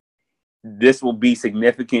this will be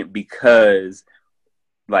significant because,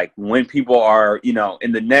 like, when people are, in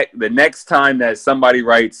the next time that somebody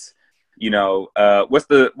writes. What's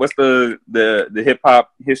the hip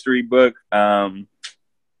hop history book that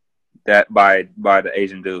by the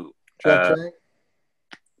Asian dude?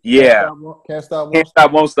 Yeah, Can't Stop,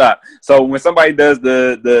 Won't Stop. So when somebody does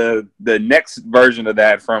the next version of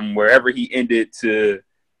that from wherever he ended to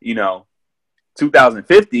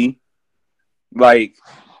 2050, like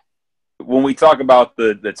when we talk about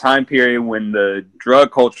the time period when the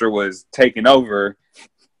drug culture was taking over.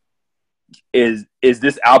 Is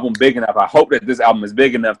this album big enough? I hope that this album is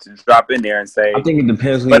big enough to drop in there and say. I think it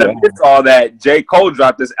depends. But amidst all that, J. Cole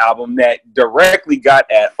dropped this album that directly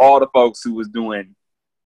got at all the folks who was doing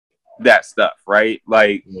that stuff, right?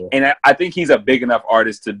 Like, and I think he's a big enough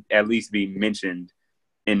artist to at least be mentioned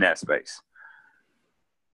in that space.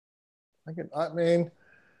 I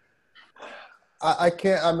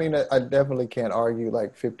can't. I mean, I definitely can't argue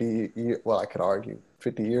like 50 years. Well, I could argue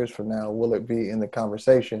 50 years from now, will it be in the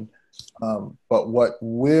conversation? But what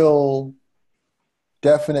will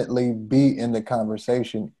definitely be in the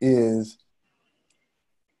conversation is,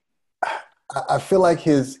 I feel like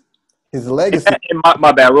his legacy. And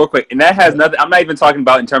my bad, real quick. And that has nothing. I'm not even talking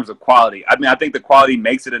about in terms of quality. I mean, I think the quality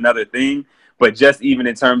makes it another thing, but just even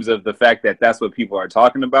in terms of the fact that that's what people are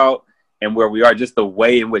talking about and where we are, just the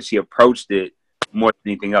way in which he approached it more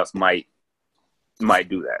than anything else might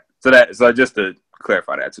do that. So just to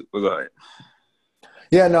clarify that too. We'll go ahead.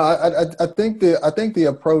 Yeah, no, I think the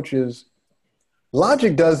approach is,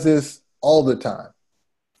 Logic does this all the time,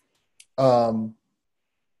 and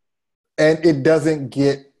it doesn't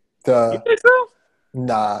get the. You think so?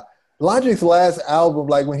 Nah. Logic's last album,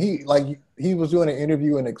 like when he was doing an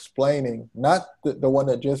interview and explaining, not the one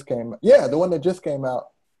that just came. Yeah, the one that just came out,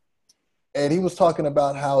 and he was talking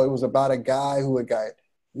about how it was about a guy who had got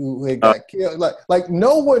killed. Like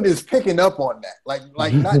no one is picking up on that. Like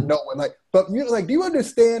not no one. Like, but you like, do you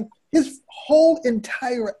understand his whole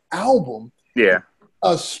entire album? Yeah.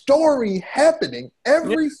 A story happening,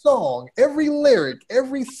 every song, every lyric,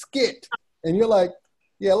 every skit, and you're like,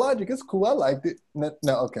 yeah, Logic, it's cool. I liked it. No,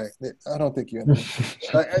 okay, I don't think you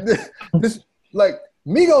understand. Like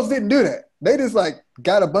Migos didn't do that. They just like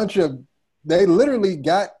got a bunch of. They literally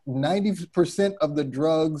got 90% of the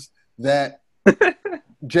drugs that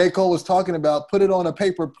J. Cole was talking about, put it on a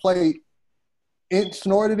paper plate,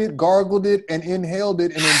 snorted it, gargled it, and inhaled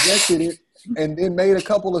it, and injected it, and then made a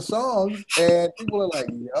couple of songs, and people are like,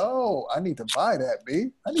 yo, I need to buy that,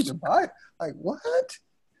 B. I need to buy it. Like, what?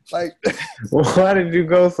 Like, why did you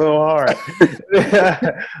go so hard?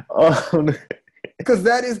 Because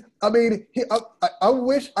that is, I mean, I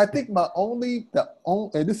wish, I think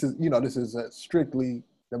and this is strictly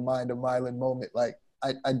the Mind of Mylan moment. Like,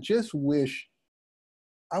 I just wish,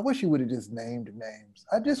 he would have just named names.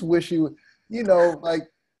 I just wish he would, like,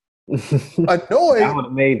 Annoy. I would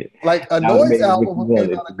have made it. Like Annoy's album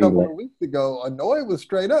came out a couple of weeks ago. Annoy was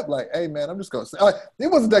straight up like, "Hey man, I'm just gonna say." Like, it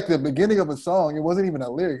wasn't like the beginning of a song. It wasn't even a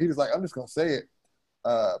lyric. He was like, "I'm just gonna say it."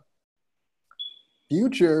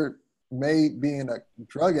 Future made being a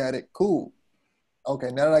drug addict cool.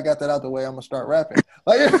 Okay, now that I got that out the way, I'm gonna start rapping.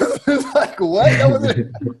 Like it's like what? That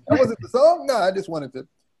wasn't the song. No, I just wanted to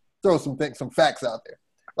throw some facts out there.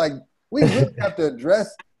 Like we really have to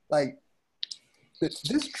address like.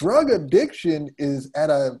 This drug addiction is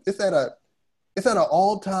at an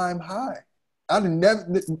all-time high. I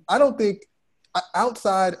don't think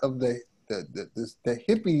outside of the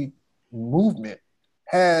hippie movement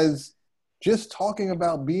has just talking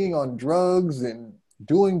about being on drugs and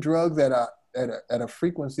doing drugs at a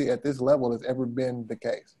frequency at this level has ever been the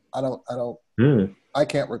case. I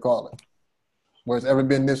can't recall it where it's ever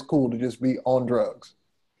been this cool to just be on drugs.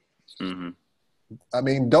 Mm-hmm. I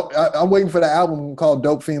mean, I'm waiting for the album called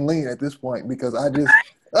Dope Fiend Lean at this point because I just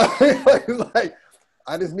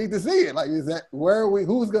I just need to see it. Like, is that where are we?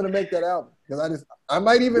 Who's gonna make that album? Because I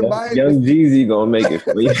might even buy it. Young Jeezy gonna make it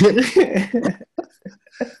for you.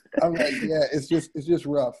 I'm like, yeah, it's just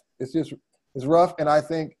rough. It's rough, and I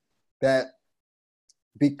think that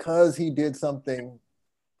because he did something,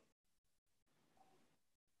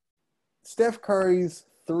 Steph Curry's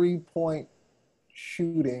 3-point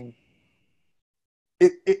shooting.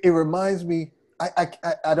 It reminds me,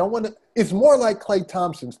 I don't want to, it's more like Klay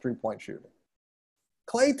Thompson's 3-point shooting.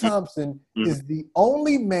 Klay Thompson is the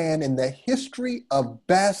only man in the history of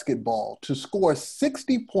basketball to score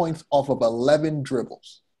 60 points off of 11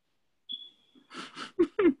 dribbles.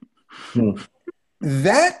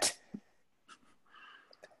 That,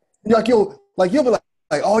 you'll be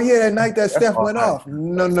like, oh yeah, that night that Steph went off.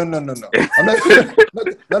 No. I'm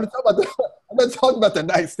not talking about the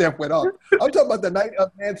night Steph went off. I'm talking about the night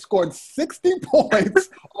a man scored 60 points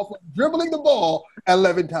off of dribbling the ball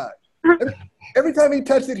 11 times. Every time he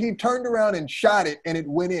touched it, he turned around and shot it, and it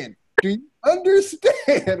went in. Do you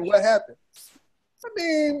understand what happened? I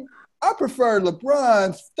mean, I prefer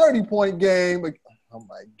LeBron's 30-point game. Like, oh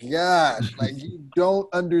my gosh, like you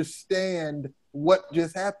don't understand what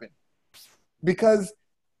just happened. Because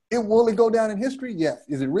will it go down in history? Yes.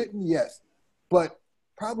 Is it written? Yes. But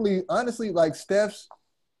probably, honestly, like Steph's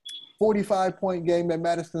 45-point game at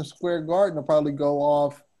Madison Square Garden will probably go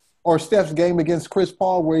off, or Steph's game against Chris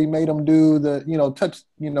Paul where he made him do the, touch,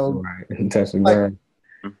 right, touch the ground.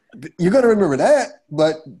 You're going to remember that,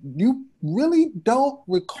 but you really don't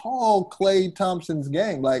recall Klay Thompson's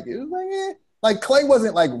game. Like, it was like, Like Klay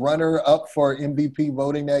wasn't like runner up for MVP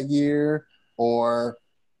voting that year, or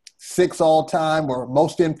 6 all time or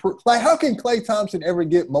most improved. Like, how can Klay Thompson ever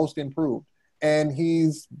get most improved? And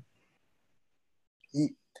he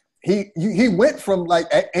went from like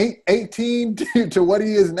 18 to what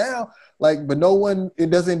he is now. Like, but no one,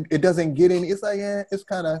 it doesn't get any. It's like, it's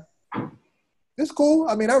kind of, it's cool.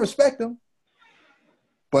 I mean, I respect him.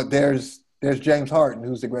 But there's James Harden,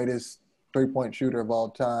 who's the greatest 3-point shooter of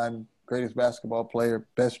all time, greatest basketball player,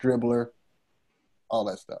 best dribbler, all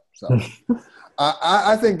that stuff. So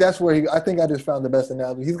I think that's where I think I just found the best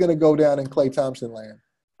analogy. He's going to go down in Klay Thompson land.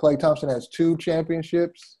 Klay Thompson has 2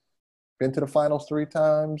 championships, been to the finals 3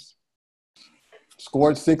 times,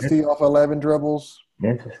 scored 60 off 11 dribbles.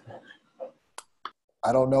 Interesting.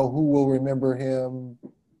 I don't know who will remember him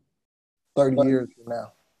 30 years from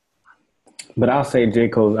now. But I'll say J.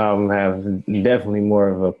 Cole's album has definitely more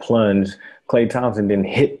of a plunge. Klay Thompson didn't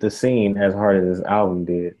hit the scene as hard as his album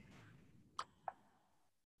did.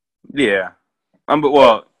 Yeah. But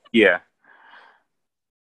well, yeah.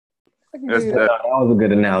 That was a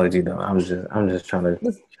good analogy, though. I'm just trying to.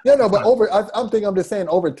 Yeah, no, but I'm just saying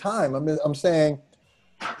over time. I'm saying.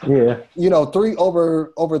 Yeah. You know,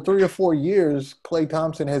 over 3 or 4 years, Klay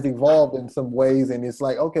Thompson has evolved in some ways, and it's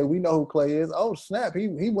like, okay, we know who Klay is. Oh, snap,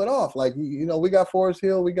 he went off. Like, you know, we got Forest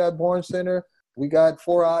Hill, we got Born Center, we got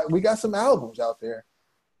 4 Eye, we got some albums out there.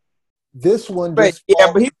 This one, but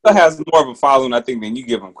he still has more of a following, I think, than you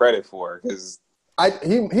give him credit for. Because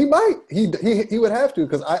he would have to,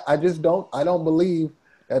 because I don't believe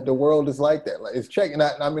that the world is like that. Like, it's checking.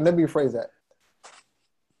 I mean, let me rephrase that.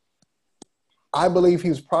 I believe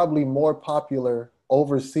he's probably more popular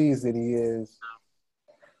overseas than he is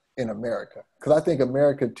in America. Because I think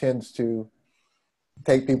America tends to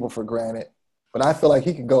take people for granted. But I feel like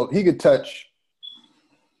he could touch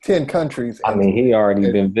 10 countries. I mean, he already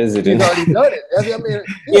been visiting. He's already done it. I mean,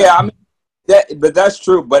 yeah, I mean, but that's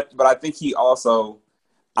true. But I think he also,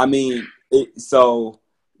 I mean, so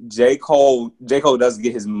J. Cole doesn't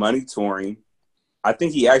get his money touring. I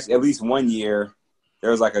think he actually, at least one year, there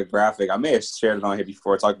was like a graphic. I may have shared it on here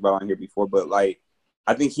before, talked about it on here before, but like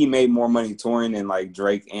I think he made more money touring than like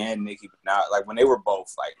Drake and Nicki Minaj, like when they were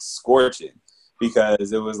both like scorching,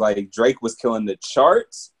 because it was like Drake was killing the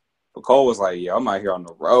charts, but Cole was like, "Yo, I'm out here on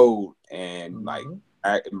the road and like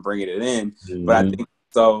and bringing it in." Mm-hmm. But I think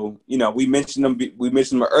so. You know, we mentioned them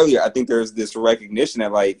earlier. I think there's this recognition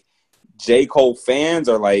that like J. Cole fans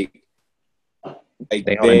are like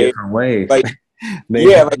they on a different wave. Like,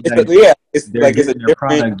 it's a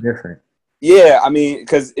different. Yeah, I mean,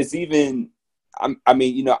 because it's even. I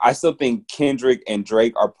mean, you know, I still think Kendrick and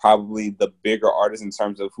Drake are probably the bigger artists in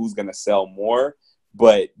terms of who's going to sell more.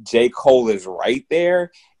 But J. Cole is right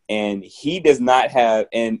there, and he does not have.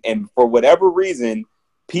 And for whatever reason,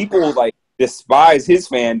 people like despise his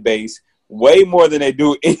fan base way more than they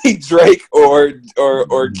do any Drake or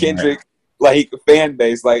Kendrick like fan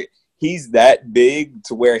base. Like, he's that big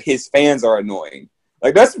to where his fans are annoying.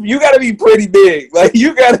 Like, you got to be pretty big. Like,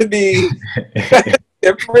 you got to be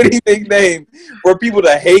a pretty big name for people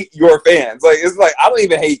to hate your fans. Like, it's like, I don't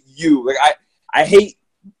even hate you. Like, I hate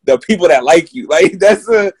the people that like you. Like, that's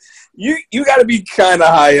you got to be kind of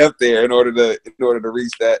high up there in order to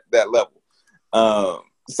reach that level.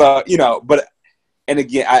 So, you know, and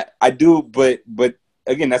again, I do, but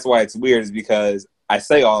again, that's why it's weird, is because I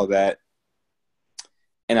say all of that,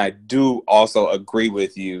 and I do also agree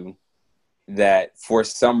with you that for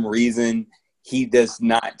some reason he does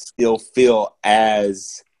not still feel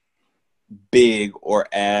as big or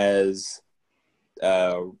as,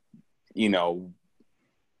 you know,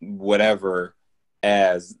 whatever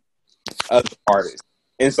as other artists.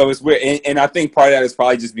 And so it's weird. And I think part of that is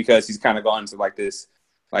probably just because he's kind of gone into like this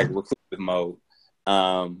like reclusive mode.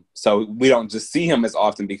 So we don't just see him as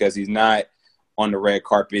often because he's not on the red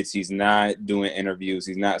carpets. He's not doing interviews.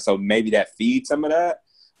 He's not. So maybe that feeds some of that.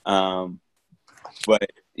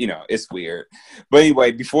 But you know, it's weird. But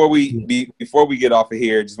anyway, before we get off of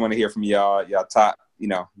here, just want to hear from y'all top, you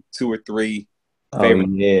know, 2 or 3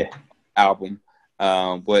 favorite album.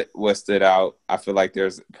 What stood out? I feel like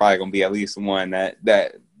there's probably gonna be at least one that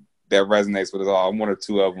resonates with us all, 1 or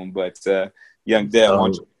 2 of them. But Young Dev, why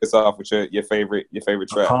don't you kick us off with your favorite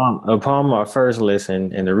track? Upon my first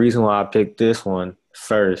listen, and the reason why I picked this one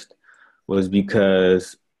first was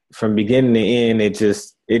because from beginning to end, it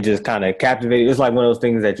just kind of captivated. It's like one of those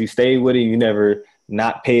things that you stayed with it, you never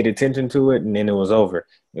not paid attention to it, and then it was over.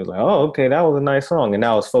 It was like, oh, okay, that was a nice song, and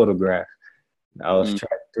that was Photograph. That was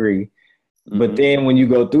track 3. Mm-hmm. But then when you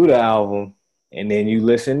go through the album and then you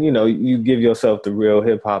listen, you know, you give yourself the real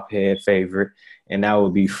hip hop head favorite, and that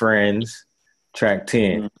would be Friends, track 10.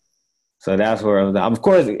 Mm-hmm. So that's where of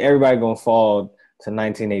course everybody gonna fall to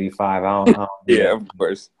 1985. I don't yeah, of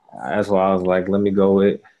course. That's why I was like, let me go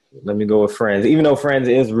with Friends. Even though Friends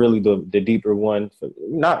is really the deeper one,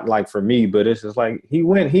 not like for me, but it's just like he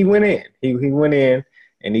went in. He went in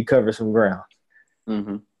and he covered some ground.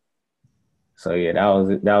 Mm-hmm. So yeah, that was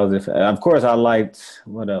it. Of course, I liked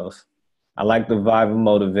what else? I liked the vibe and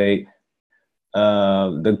motivate.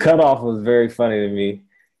 The cutoff was very funny to me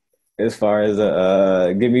as far as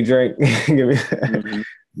give me drink. Give me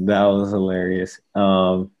Mm-hmm. that was hilarious.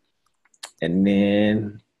 And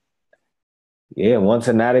then yeah, Once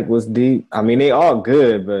an Addict was deep. I mean, they all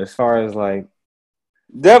good, but as far as like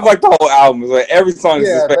Dev like the whole album. Like every song is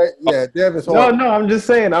his favorite. Dev is no, hard. no, I'm just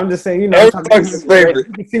saying, you know, I'm Every talking song is his favorite.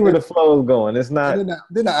 you can see where the flow is going. It's not And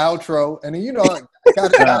then the outro, and then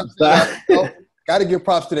gotta give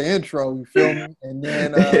props to the intro. You feel me? And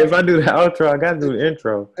then if I do the outro, I gotta do the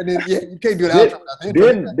intro. and then you can't do the outro without the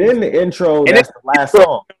intro. Then the intro, And that's the last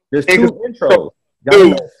song. There's two intros. Y'all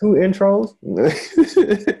know two intros?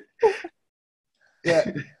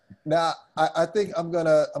 Yeah. Now I think I'm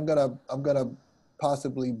gonna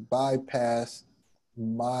possibly bypass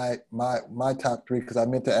my top three because I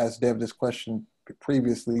meant to ask Dev this question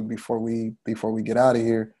previously before we get out of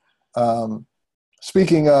here.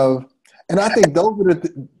 Speaking of, and I think those are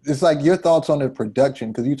it's like your thoughts on the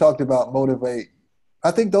production because you talked about motivate.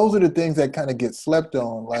 I think those are the things that kind of get slept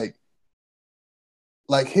on,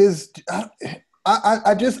 like his.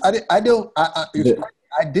 I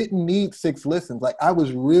didn't need 6 listens. Like I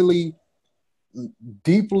was really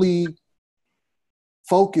deeply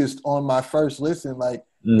focused on my first listen. Like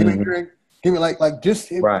give me like just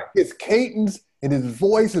his cadence and his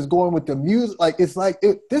voice is going with the music. Like it's like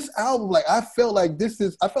this album. Like I felt like this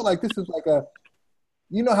is like a,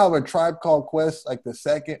 you know how a Tribe Called Quest, like the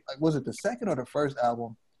second, like was it the second or the first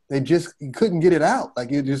album? They just couldn't get it out.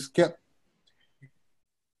 Like it just kept.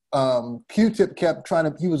 Q-Tip kept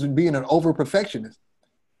he was being an over perfectionist.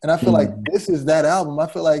 And I feel like this is that album. I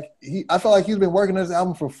feel like he's been working on this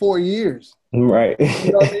album for 4 years. Right.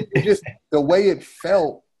 You know what I mean? It just the way it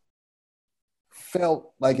felt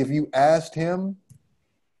like if you asked him,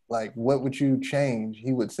 like, what would you change?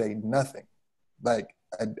 He would say nothing. Like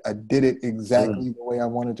I did it exactly the way I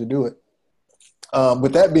wanted to do it.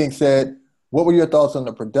 With that being said, what were your thoughts on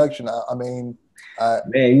the production? Man,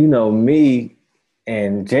 you know me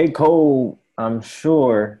and J. Cole, I'm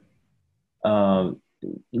sure,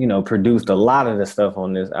 you know, produced a lot of the stuff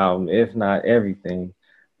on this album, if not everything.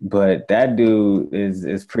 But that dude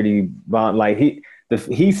is pretty bomb. Like he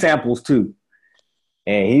samples too,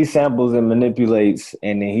 and he samples and manipulates,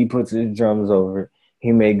 and then he puts his drums over it.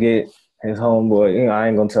 He may get his homeboy. You know, I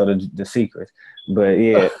ain't gonna tell the secrets, but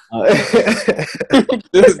yeah.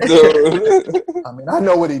 This dude. I mean, I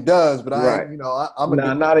know what he does, but right.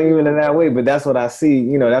 I'm not even in that way. But that's what I see.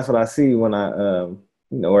 You know, that's what I see when I you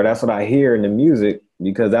know, or that's what I hear in the music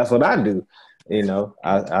because that's what I do. You know,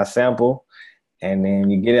 I sample. And then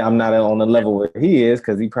you get it. I'm not on the level where he is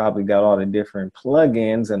because he probably got all the different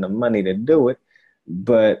plugins and the money to do it.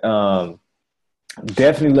 But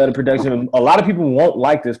definitely let the production. A lot of people won't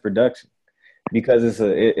like this production because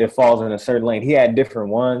it falls in a certain lane. He had different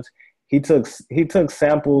ones. He took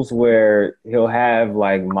samples where he'll have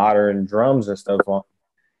like modern drums and stuff on,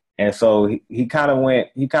 and so he kind of went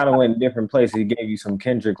in different places. He gave you some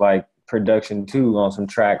Kendrick like production too on some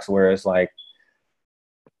tracks where it's like.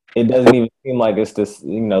 It doesn't even seem like it's this,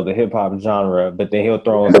 you know, the hip hop genre, but then he'll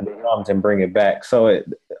throw in some drums and bring it back. So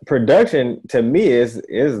production to me is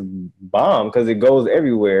bomb because it goes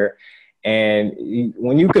everywhere. And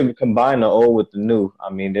when you can combine the old with the new, I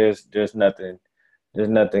mean, there's nothing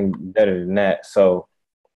better than that. So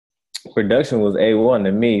production was A1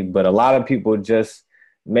 to me, but a lot of people just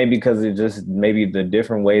maybe because it just maybe the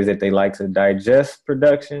different ways that they like to digest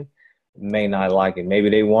production. May not like it. Maybe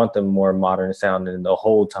they want them more modern sounding the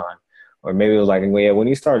whole time. Or maybe it was like, yeah, when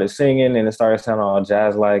he started singing and it started sounding all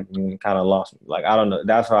jazz-like, you kind of lost me. Like, I don't know.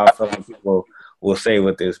 That's how I feel like people will say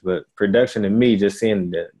with this. But production to me, just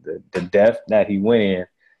seeing the depth that he went in,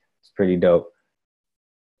 it's pretty dope.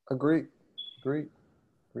 Agreed. With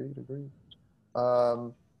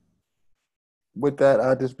that,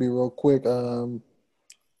 I'll just be real quick.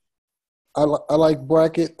 I like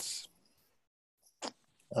brackets.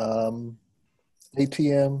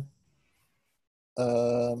 ATM,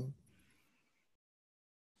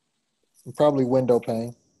 probably window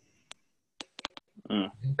pane.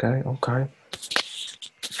 Okay.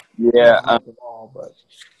 Yeah,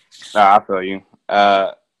 I feel you.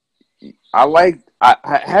 I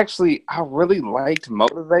really liked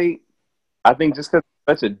Motivate. I think just because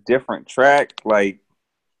it's such a different track, like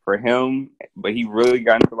for him, but he really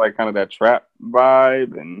got into like kind of that trap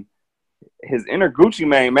vibe and. His inner Gucci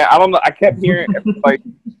Mane, man. I don't know. I kept hearing like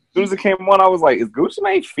soon as it came on, I was like, is Gucci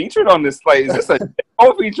Mane featured on this? Like, is this a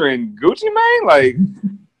demo featuring Gucci Mane? Like,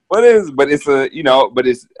 what is? But it's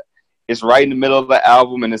it's right in the middle of the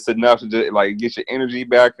album, and it's enough to just, like, get your energy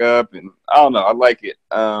back up. And I don't know, I like it.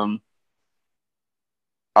 I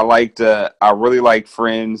really like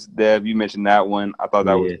Friends. Dev, you mentioned that one. I thought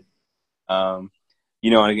that was, and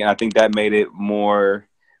again, I think that made it more.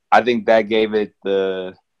 I think that gave it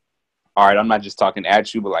the. All right, I'm not just talking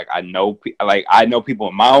at you, but like I know people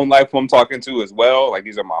in my own life who I'm talking to as well. Like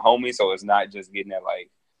these are my homies, so it's not just getting at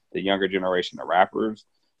like the younger generation of rappers.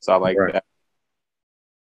 So I like that.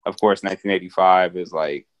 Of course, 1985 is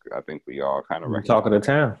like I think we all kind of talk of the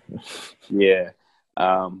town. Yeah,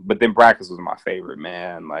 but then Brackets was my favorite,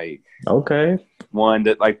 man. Like one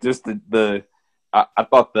that like just I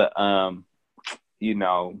thought the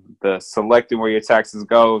selecting where your taxes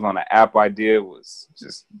goes on the app idea was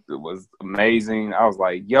amazing. I was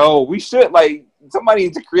like, yo, we should somebody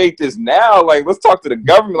needs to create this now. Like, let's talk to the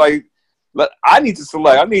government. Like, I need to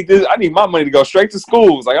select. I need this. I need my money to go straight to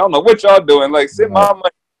schools. Like, I don't know what y'all doing. Like, send my money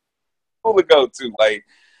to go to. Like,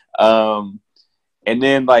 and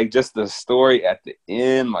then like just the story at the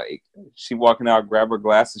end, like she walking out, grab her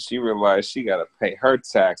glasses, she realized she got to pay her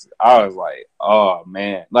taxes. I was like, oh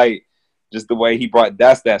man, like. Just the way he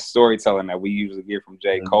that's that storytelling that we usually get from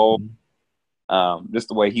J. Cole. Just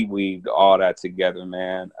the way he weaved all that together,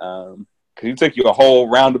 man. Because he took you a whole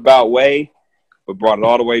roundabout way, but brought it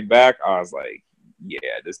all the way back. I was like,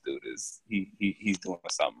 yeah, this dude he's doing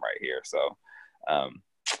something right here. So,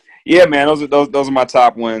 yeah, man, those are my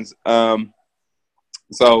top ones.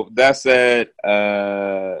 So that said,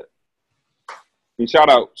 shout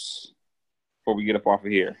outs before we get up off of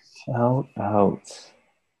here. Shout outs.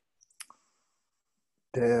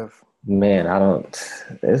 Dev. Man, I don't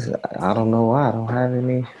know why I don't have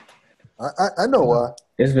any. I know why.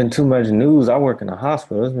 It's been too much news. I work in a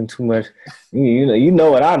hospital. It's been too much. You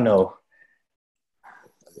know what I know.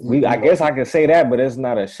 I guess I could say that, but it's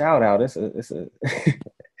not a shout out. It's a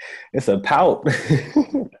it's a pout.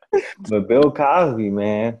 But Bill Cosby,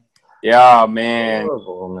 man. Yeah, man.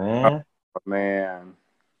 Horrible, man. Oh, man.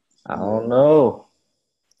 I don't know.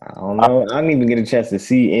 I didn't even get a chance to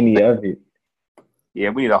see any of it.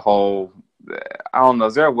 Yeah, we need a whole. I don't know.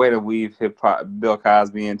 Is there a way to weave Bill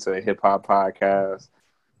Cosby into a hip hop podcast?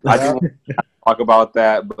 I do want to talk about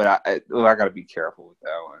that, but I got to be careful with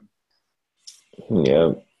that one.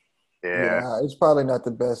 Yep. Yeah, it's probably not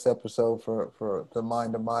the best episode for the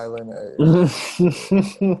Mind of Mylan.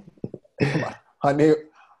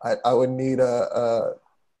 I would need a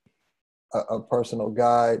personal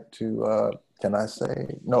guide to. Can I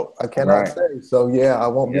say no? I cannot say. So yeah, I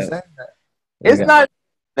won't be saying that. It's not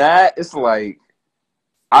that. It's like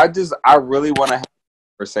I really want to have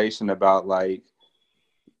a conversation about like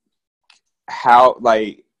how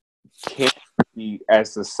like can we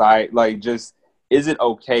as society like just is it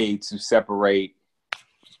okay to separate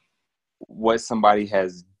what somebody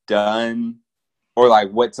has done or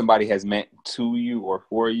like what somebody has meant to you or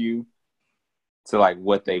for you to like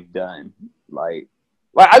what they've done like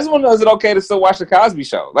I just want to know, is it okay to still watch the Cosby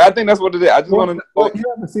Show? Like, I think that's what it is. I just want to know. Well,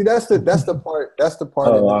 yeah, see, that's the part. That's the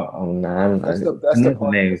part. That's the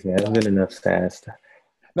part. Names, man. That's good enough stats.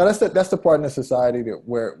 No, that's the part in the society that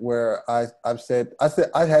where I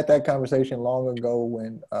had that conversation long ago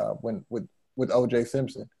when with O.J.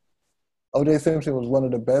 Simpson. O.J. Simpson was one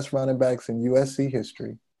of the best running backs in USC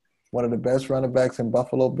history, one of the best running backs in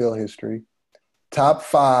Buffalo Bill history, top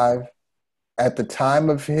 5 at the time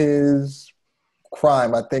of his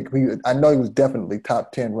crime. I know he was definitely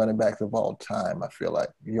top 10 running backs of all time. I feel like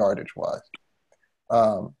yardage wise,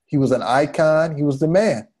 he was an icon. He was the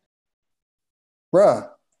man, bruh.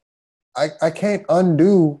 I can't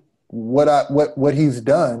undo what he's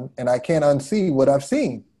done, and I can't unsee what I've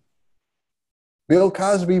seen. Bill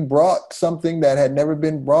Cosby brought something that had never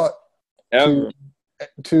been brought to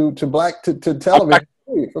television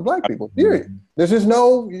for black people. Period. There's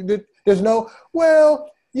no.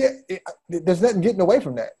 Well, yeah, there's nothing getting away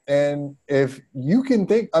from that. And if you can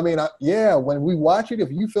think, when we watch it,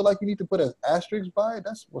 if you feel like you need to put an asterisk by it,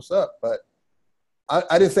 that's what's up. But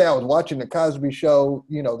I didn't say I was watching the Cosby Show,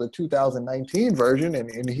 the 2019 version,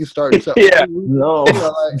 and he started something. Yeah, no.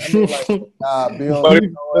 Bill, I can't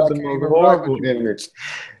even rock with you.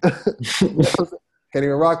 Can't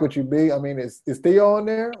even rock with you, B. I mean, is Theo on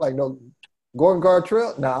there? Like, no, Gordon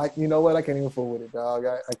Gartrell? Nah, you know what? I can't even fool with it, dog.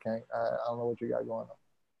 I can't. I don't know what you got going on.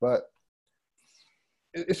 But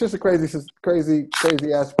it's just a crazy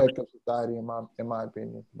aspect of society, in my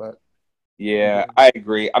opinion. But yeah, I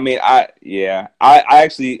agree. I mean, I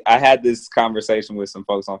actually had this conversation with some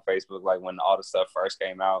folks on Facebook, like when all the stuff first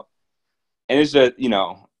came out, and it's just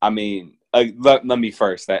I mean, let me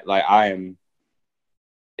first that like I am.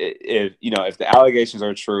 If if the allegations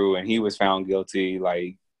are true and he was found guilty,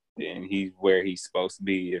 like, and he's where he's supposed to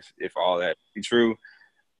be, if all that be true,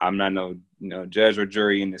 I'm not no judge or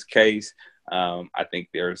jury in this case. I think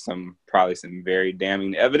there's probably some very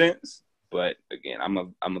damning evidence, but again, I'm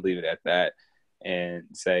gonna leave it at that and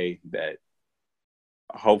say that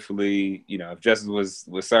hopefully, if justice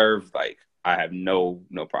was served, like I have no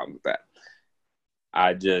problem with that.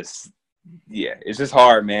 I just, yeah, it's just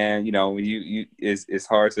hard, man. When it's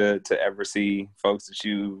hard to ever see folks that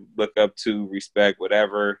you look up to, respect,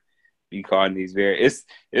 whatever, be caught in these there's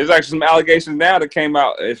actually some allegations now that came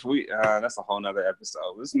out. If we that's a whole nother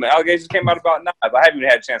episode. There's some allegations came out about Nas. I haven't even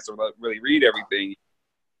had a chance to really read everything,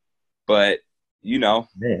 but Yeah.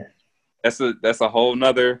 that's a whole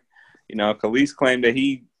nother. Khalees claimed that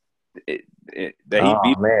he beat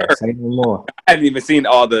man, her. say no more. I haven't even seen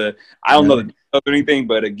all the. I don't know the details or anything,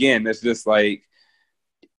 but again, it's just like,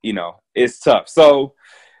 it's tough. So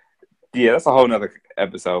yeah, that's a whole nother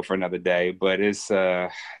episode for another day. But it's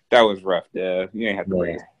that was rough. You ain't have to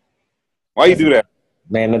read. Why you do that?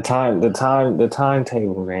 Man, the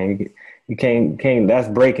timetable, man. You can't. That's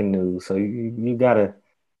breaking news. So you gotta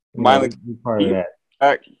be part of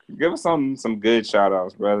that. Give us some good shout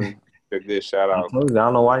outs, brother. A good shout out. I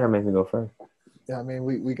don't know why y'all make me go first. Yeah, I mean,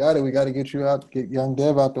 we got it. We got to get Young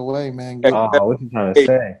Dev out the way, man. What you trying to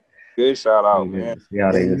say? Good shout out, man.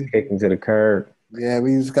 Yeah, they just kicked him to the curb. Yeah,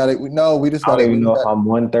 we just got it. We just got I it. don't even know if I'm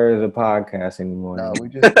 1/3 of the podcast anymore. No,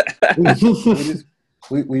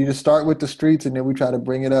 we just start with the streets and then we try to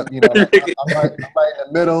bring it up. I'm right in the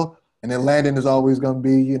middle, and then Landon is always going to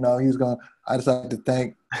be. I just like to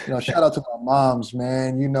thank. Shout out to my moms,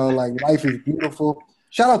 man. Like life is beautiful.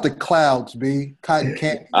 Shout out to Clouds, B. Cotton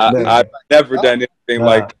Candy. I've never done anything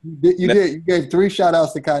like that. You did. You gave 3 shout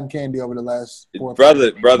outs to Cotton Candy over the last 4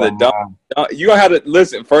 brother, don't you gonna have to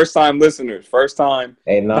listen. First time listeners, first time.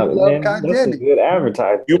 Hey, no, man, that's a good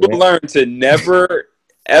advertisement. You will learn to never,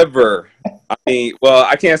 ever. I mean, well,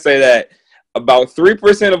 I can't say that. About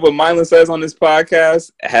 3% of what Mylan says on this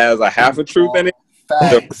podcast has a half a truth in it.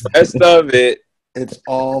 Facts. The rest of it, it's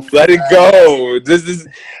all let it go. This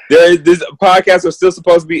podcast is still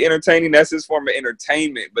supposed to be entertaining. That's his form of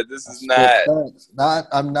entertainment, but this is not.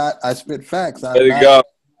 I'm not. I spit facts. Let it go.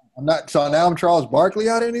 I'm not. So now I'm Charles Barkley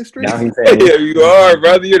out in these streets. Yeah, you are,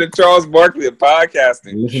 brother. You're the Charles Barkley of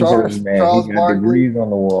podcasting. Charles he got degrees on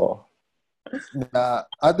the wall. Nah,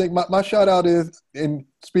 I think my shout out is, in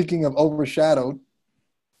speaking of overshadowed,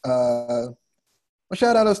 my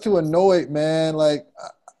shout out is to Annoyed, man. Like,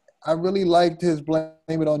 I really liked his Blame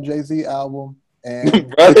It on Jay-Z album.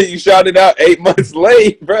 And brother, you shouted out 8 months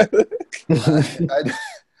late, brother.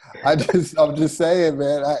 I'm just saying,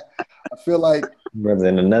 man. I feel like, brother,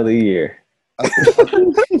 in another year.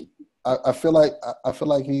 I feel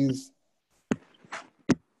like he's.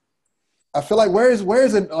 I feel like where is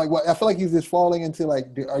it? Like, what? I feel like he's just falling into like.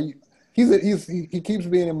 He keeps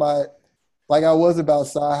being in my. Like I was about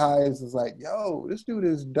Sci-Hi. It's like, yo, this dude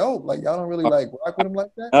is dope. Like y'all don't really like rock with him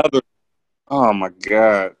like that. Oh my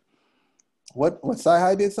god. What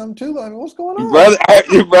Sci-Hi did something too? I mean, what's going on,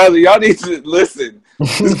 brother? Y'all need to listen.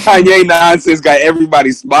 This Kanye nonsense got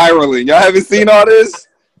everybody spiraling. Y'all haven't seen all this?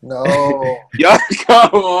 No. Y'all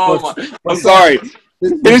come on. I'm sorry.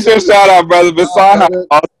 Finish your shout out, brother. But Sci-Hi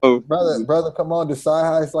also. Brother, come on. The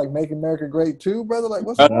Sci-Hi is like Make America Great too, brother. Like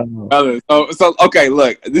what's brother? So okay,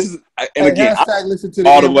 look. This is again. Listen to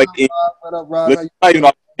all the way in. What up, Rob?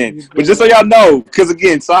 But just so y'all know, because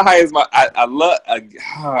again, Sci-Hi is I love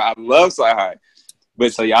Sci-Hi.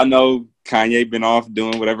 But so y'all know, Kanye been off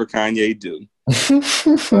doing whatever Kanye do. This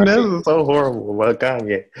is so horrible about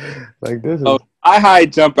Kanye. Like this is. So Sci-Hi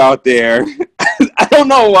jump out there. I don't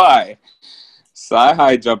know why.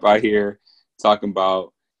 Sci-Hi jump out here talking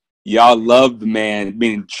about y'all love the man,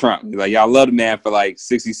 meaning Trump. Like y'all love the man for like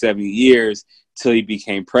 60, 70 years till he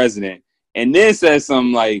became president. And then says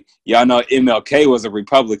something like, y'all know MLK was a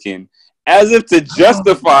Republican, as if to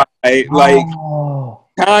justify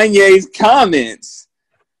Kanye's comments.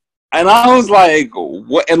 And I was like,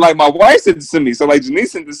 what? And like my wife sent this to me. So like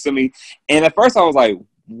Janice sent this to me. And at first I was like,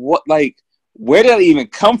 what? Like, where did that even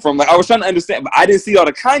come from? Like I was trying to understand, but I didn't see all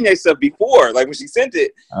the Kanye stuff before, like when she sent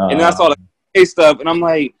it. And then I saw the Kanye stuff and I'm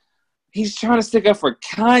like, he's trying to stick up for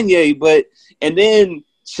Kanye, and then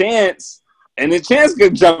Chance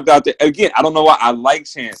jumped out there. Again, I don't know why. I like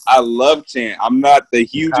Chance. I love Chance. I'm not the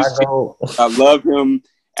hugest Chance. I love him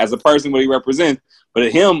as a person, what he represents.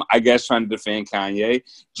 But him, I guess, trying to defend Kanye,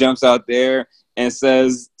 jumps out there and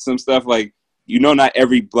says some stuff like, not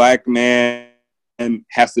every black man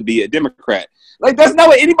has to be a Democrat. Like, that's not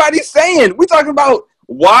what anybody's saying. We're talking about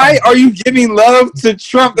Why are you giving love to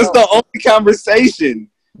Trump? That's the only conversation.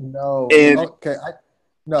 No. And Okay.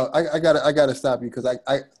 I gotta stop you because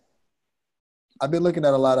I've been looking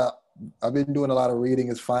at I've been doing a lot of reading.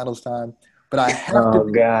 It's finals time, but I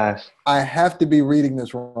have to be reading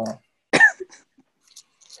this wrong.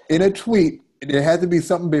 In a tweet, there had to be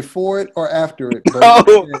something before it or after it.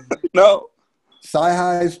 No.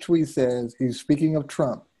 Sci-Hi's tweet says, he's speaking of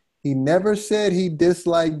Trump. He never said he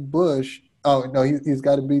disliked Bush. Oh, no, he's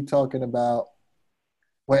got to be talking about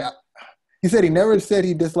 – he said he never said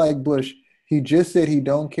he disliked Bush. He just said he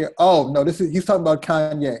don't care. Oh, no, he's talking about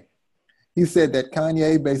Kanye. He said that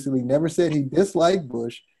Kanye basically never said he disliked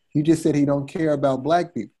Bush. He just said he don't care about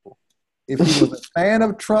black people. If he was a fan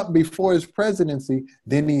of Trump before his presidency,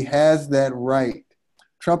 then he has that right.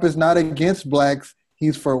 Trump is not against blacks.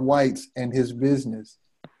 He's for whites and his business.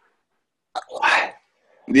 What?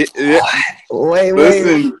 Wait.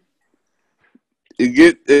 Listen,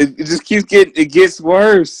 it just keeps getting. It gets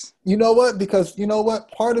worse. You know what? Because you know what?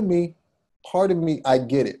 Part of me, I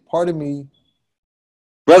get it. Part of me,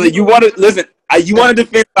 brother, you want to listen. You want to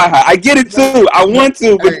defend Sci-Hi. I get it too. I want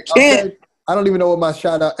to, but you can't. Okay. I don't even know what my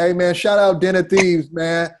shout out. Hey man, shout out Den of Thieves,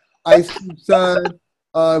 man. Ice Cube Son.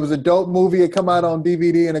 It was a dope movie. It come out on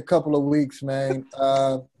DVD in a couple of weeks, man.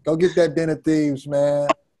 Go get that Den of Thieves, man.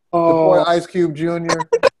 Support Ice Cube Jr.,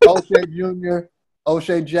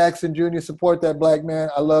 O'Shea Jackson Jr. Support that black man.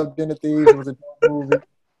 I love Den of Thieves. It was a dope movie.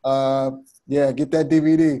 Yeah, get that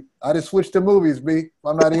DVD. I just switched to movies, B.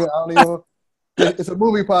 I'm not even. I don't even. It's a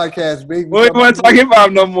movie podcast, B. What do you want to talk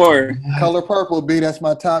about no more? Color Purple, B. That's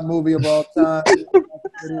my top movie of all time.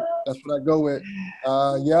 That's what I go with.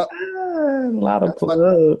 Yep. A lot of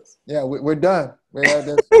plugs. Yeah, we're done.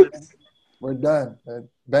 We're done.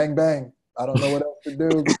 Bang, bang. I don't know what else to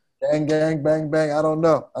do. Gang, gang, bang, bang. I don't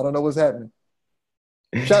know what's happening.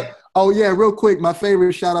 Real quick. My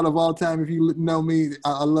favorite shout out of all time. If you know me,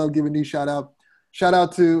 I love giving these shout out. Shout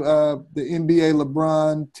out to the NBA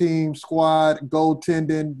LeBron team squad,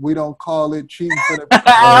 goaltending. We don't call it cheating for the.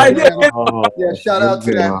 Shout out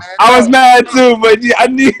to that, man. I was mad too, but I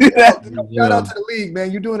needed that. Shout out to the league,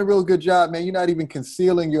 man. You're doing a real good job, man. You're not even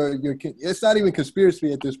concealing your. It's not even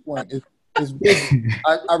conspiracy at this point. It's business.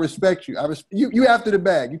 I respect you. You after the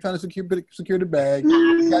bag. You're trying to secure the bag.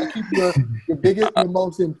 You got to keep your biggest, your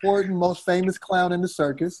most important, most famous clown in the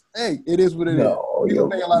circus. Hey, it is what it is. You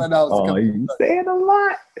pay a lot of dollars to come. You saying a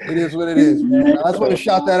lot. It is what it is, man. I just want to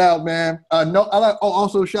shout that out, man.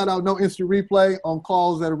 Also shout out no instant replay on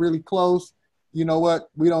calls that are really close. You know what?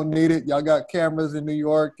 We don't need it. Y'all got cameras in New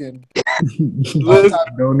York and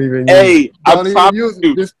don't even. Hey, I promise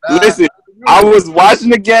you. Listen, I was watching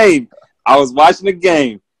the game.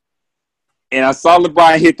 And I saw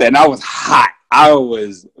LeBron hit that, and I was hot. I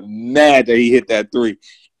was mad that he hit that three.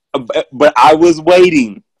 But I was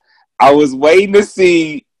waiting. To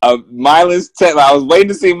see Mylan's text. I was waiting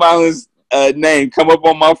to see Mylan's name come up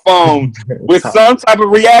on my phone with some type of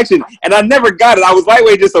reaction, and I never got it. I was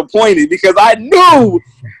lightweight disappointed because I knew,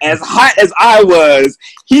 as hot as I was,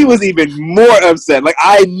 he was even more upset. Like,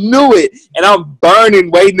 I knew it, and I'm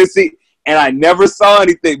burning waiting to see. And I never saw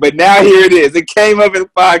anything, but now here it is. It came up in the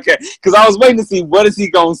podcast because I was waiting to see what is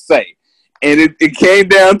he gonna say, and it came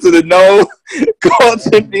down to the no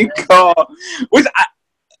goaltending call, which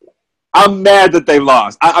I'm mad that they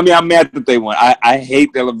lost. I'm mad that they won. I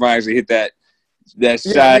hate that LeBron actually hit that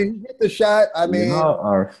shot. He hit the shot. You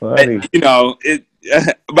are funny.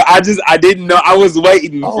 But I didn't know. I was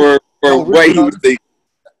waiting for what he was thinking.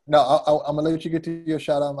 No, I'm gonna let you get to your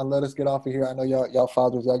shout out. I'm gonna let us get off of here. I know y'all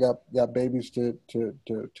fathers, y'all got babies to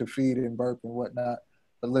feed and burp and whatnot.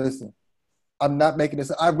 But listen, I'm not making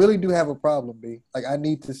this. I really do have a problem, B. Like I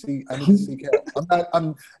need to seek help.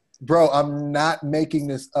 I'm not making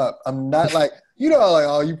this up. I'm not like you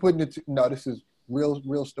putting it. No, this is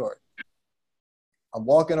real story. I'm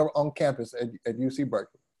walking on campus at UC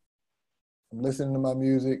Berkeley. I'm listening to my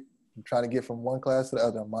music. I'm trying to get from one class to the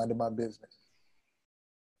other. I'm minding my business.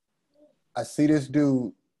 I see this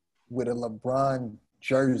dude with a LeBron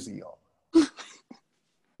jersey on.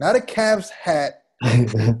 Not a Cavs hat.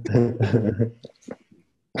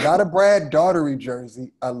 Not a Brad Daugherty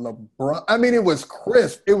jersey. A LeBron. I mean, it was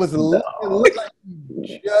crisp. It looked like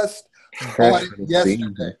he just bought it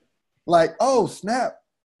yesterday. Like, oh, snap.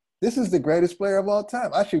 This is the greatest player of all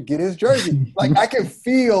time. I should get his jersey. Like, I can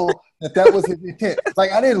feel that was his intent.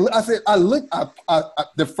 Like,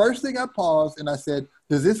 the first thing I paused and I said,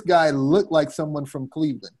 does this guy look like someone from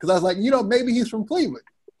Cleveland? Because I was like, maybe he's from Cleveland.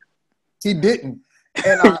 He didn't.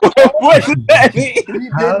 And what does that mean? he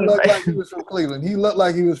didn't look like he was from Cleveland. He looked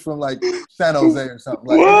like he was from like San Jose or something.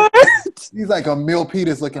 Like What? he's like a Mil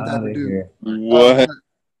Peters looking type of dude. What?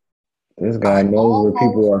 This guy knows where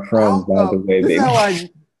people are from, by the way, baby.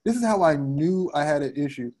 This is how I knew I had an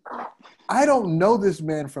issue. I don't know this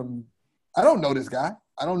man from. I don't know this guy.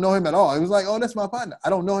 I don't know him at all. It was like, oh, that's my partner. I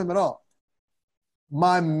don't know him at all.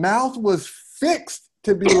 My mouth was fixed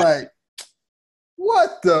to be like,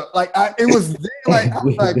 what the? Like, it was there, like, I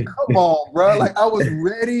was like, come on, bro. Like, I was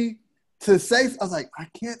ready to say, I was like, I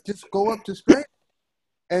can't just go up to strangers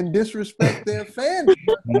and disrespect their fans.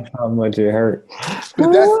 That's how much it hurt.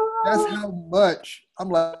 But that's how much I'm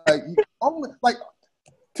like,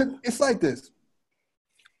 it's like this.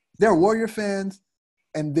 There are Warrior fans,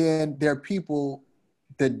 and then there are people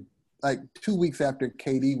that, like, 2 weeks after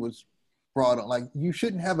KD was brought on, like, you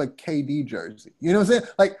shouldn't have a KD jersey. You know what I'm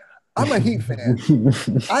saying? Like, I'm a Heat fan.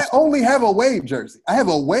 I only have a Wade jersey. I have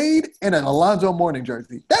a Wade and an Alonzo Mourning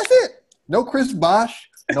jersey. That's it. No Chris Bosh,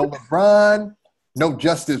 no LeBron, no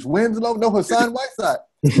Justice Winslow, no Hassan Whiteside.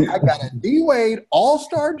 I got a D Wade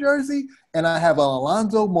All-Star jersey, and I have an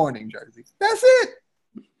Alonzo Mourning jersey. That's it.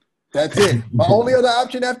 That's it. My only other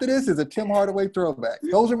option after this is a Tim Hardaway throwback.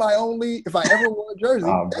 Those are my only, if I ever wore a jersey.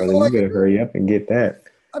 Oh, brother, you better hurry up and get that.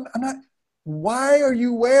 I'm not, why are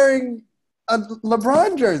you wearing a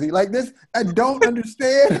LeBron jersey like this? I don't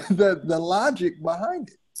understand the logic behind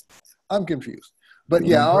it. I'm confused. But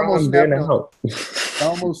yeah, I almost snapped on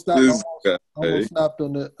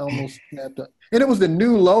the. And it was the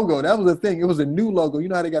new logo. That was the thing. It was a new logo. You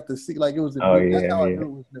know how they got the C, like it was the new, that's how I knew it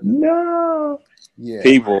was new. No. Yeah.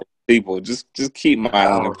 People, just keep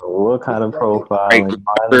my what kind of profile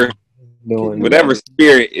whatever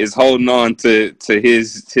spirit is holding on to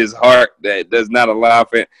his heart that does not allow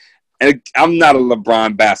for it. And I'm not a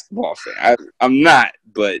LeBron basketball fan. I'm not,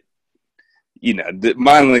 but you know,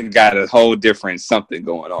 mine got a whole different something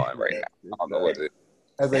going on right now. I don't know what it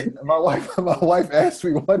is. My wife asked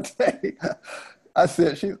me one day. I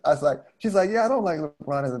said, she's like, yeah, I don't like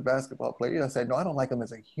LeBron as a basketball player. I said, no, I don't like him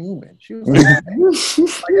as a human. She was like,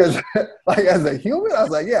 as a human? I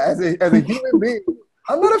was like, yeah, as a human being,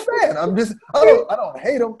 I'm not a fan. I don't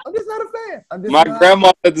hate him. I'm just not a fan. My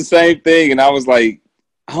grandma said the same thing, and I was like,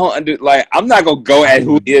 I'm not gonna go at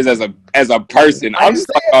who he is as a person. I'm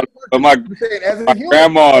just talking about, but my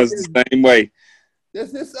grandma is the same way. I'm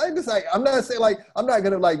just like, I'm not saying like, I'm not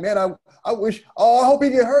gonna like, man, I wish, I hope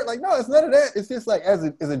he get hurt. Like, no, it's none of that. It's just like, as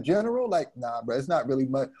a general, like, nah, bro, it's not really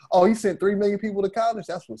much. Oh, he sent 3 million people to college.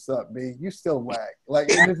 That's what's up, B. You still whack. Like,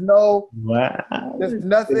 there's nothing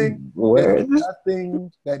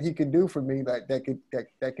that he can do for me that can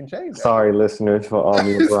change that. Sorry, listeners, for all the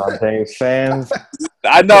LeBron James fans.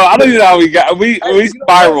 I know. I don't even know how we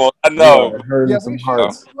spiraled. I know. Hurting some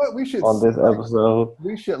hearts on this episode.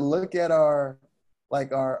 We should look at our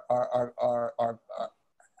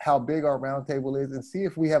how big our round table is and see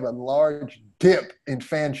if we have a large dip in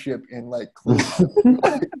fanship in like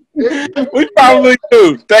Cleveland. We probably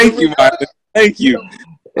do. Thank you, Martin. Thank you.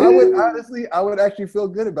 I would actually feel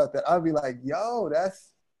good about that. I'd be like, yo,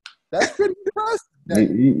 that's pretty impressive.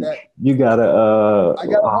 You gotta I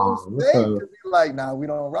got a whole state to be like, nah, we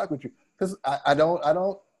don't rock with you. Because I don't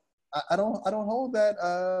hold that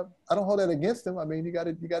I don't hold that against him. I mean, you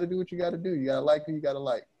gotta do what you gotta do. You gotta like who you gotta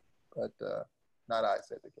like. But not I,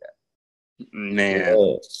 said the cat.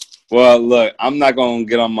 Man. Well, look, I'm not gonna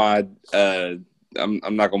get on my I'm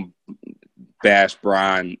not gonna bash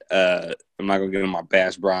Brian. I'm not gonna get on my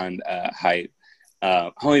bash Brian hype.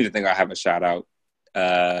 I don't even think I have a shout out.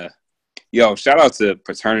 Shout out to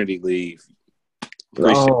paternity leave.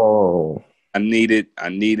 Appreciate it. I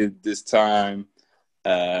needed this time.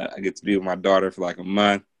 I get to be with my daughter for like a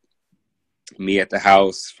month. Me at the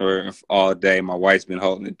house for all day. My wife's been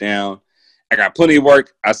holding it down. I got plenty of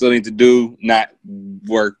work I still need to do. Not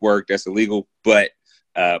work that's illegal, but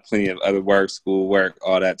plenty of other work, school work,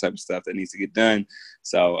 all that type of stuff that needs to get done.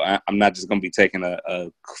 So I'm not just going to be taking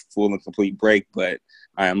a full and complete break, but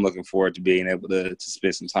I am looking forward to being able to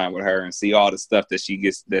spend some time with her and see all the stuff that she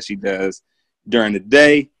does during the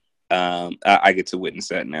day. I get to witness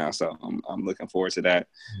that now, so I'm looking forward to that.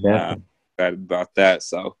 Excited about that.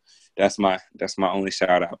 So that's my only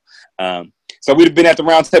shout out. So we've been at the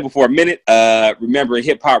roundtable for a minute. Remember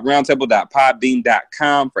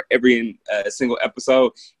hiphoproundtable.podbean.com for every single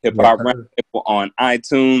episode. Hip Hop Roundtable on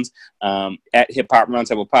iTunes, at Hip Hop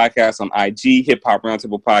Roundtable Podcast on IG, Hip Hop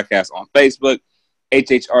Roundtable Podcast on Facebook,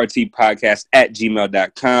 hhrtpodcast at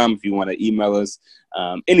gmail.com if you want to email us.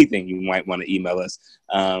 Anything you might want to email us.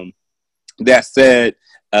 That said,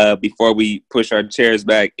 before we push our chairs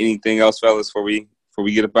back, anything else, fellas, before we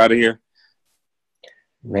get up out of here?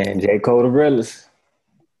 Man, J. Cole the realest.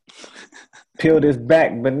 Peel this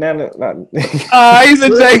back, banana. He's a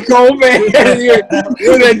J. Cole fan.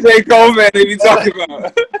 You're that J. Cole fan that you talking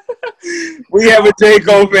about. We have a J.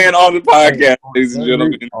 Cole fan on the podcast, ladies and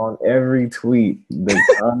gentlemen. On every tweet, the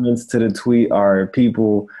comments to the tweet are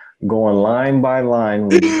people going line by line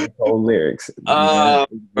with J. Cole lyrics. Oh,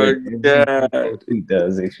 my God. Tweet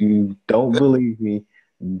does. If you don't believe me,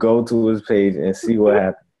 go to his page and see what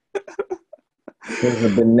happened. There's a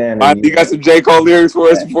banana. You got some J. Cole lyrics for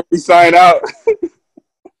us before we sign out?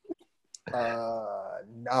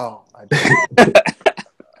 No.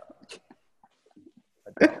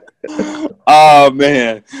 Oh,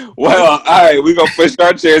 man. Well, all right. We're going to push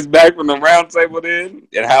our chairs back from the round table then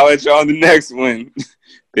and holler at y'all on the next one.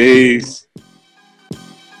 Peace.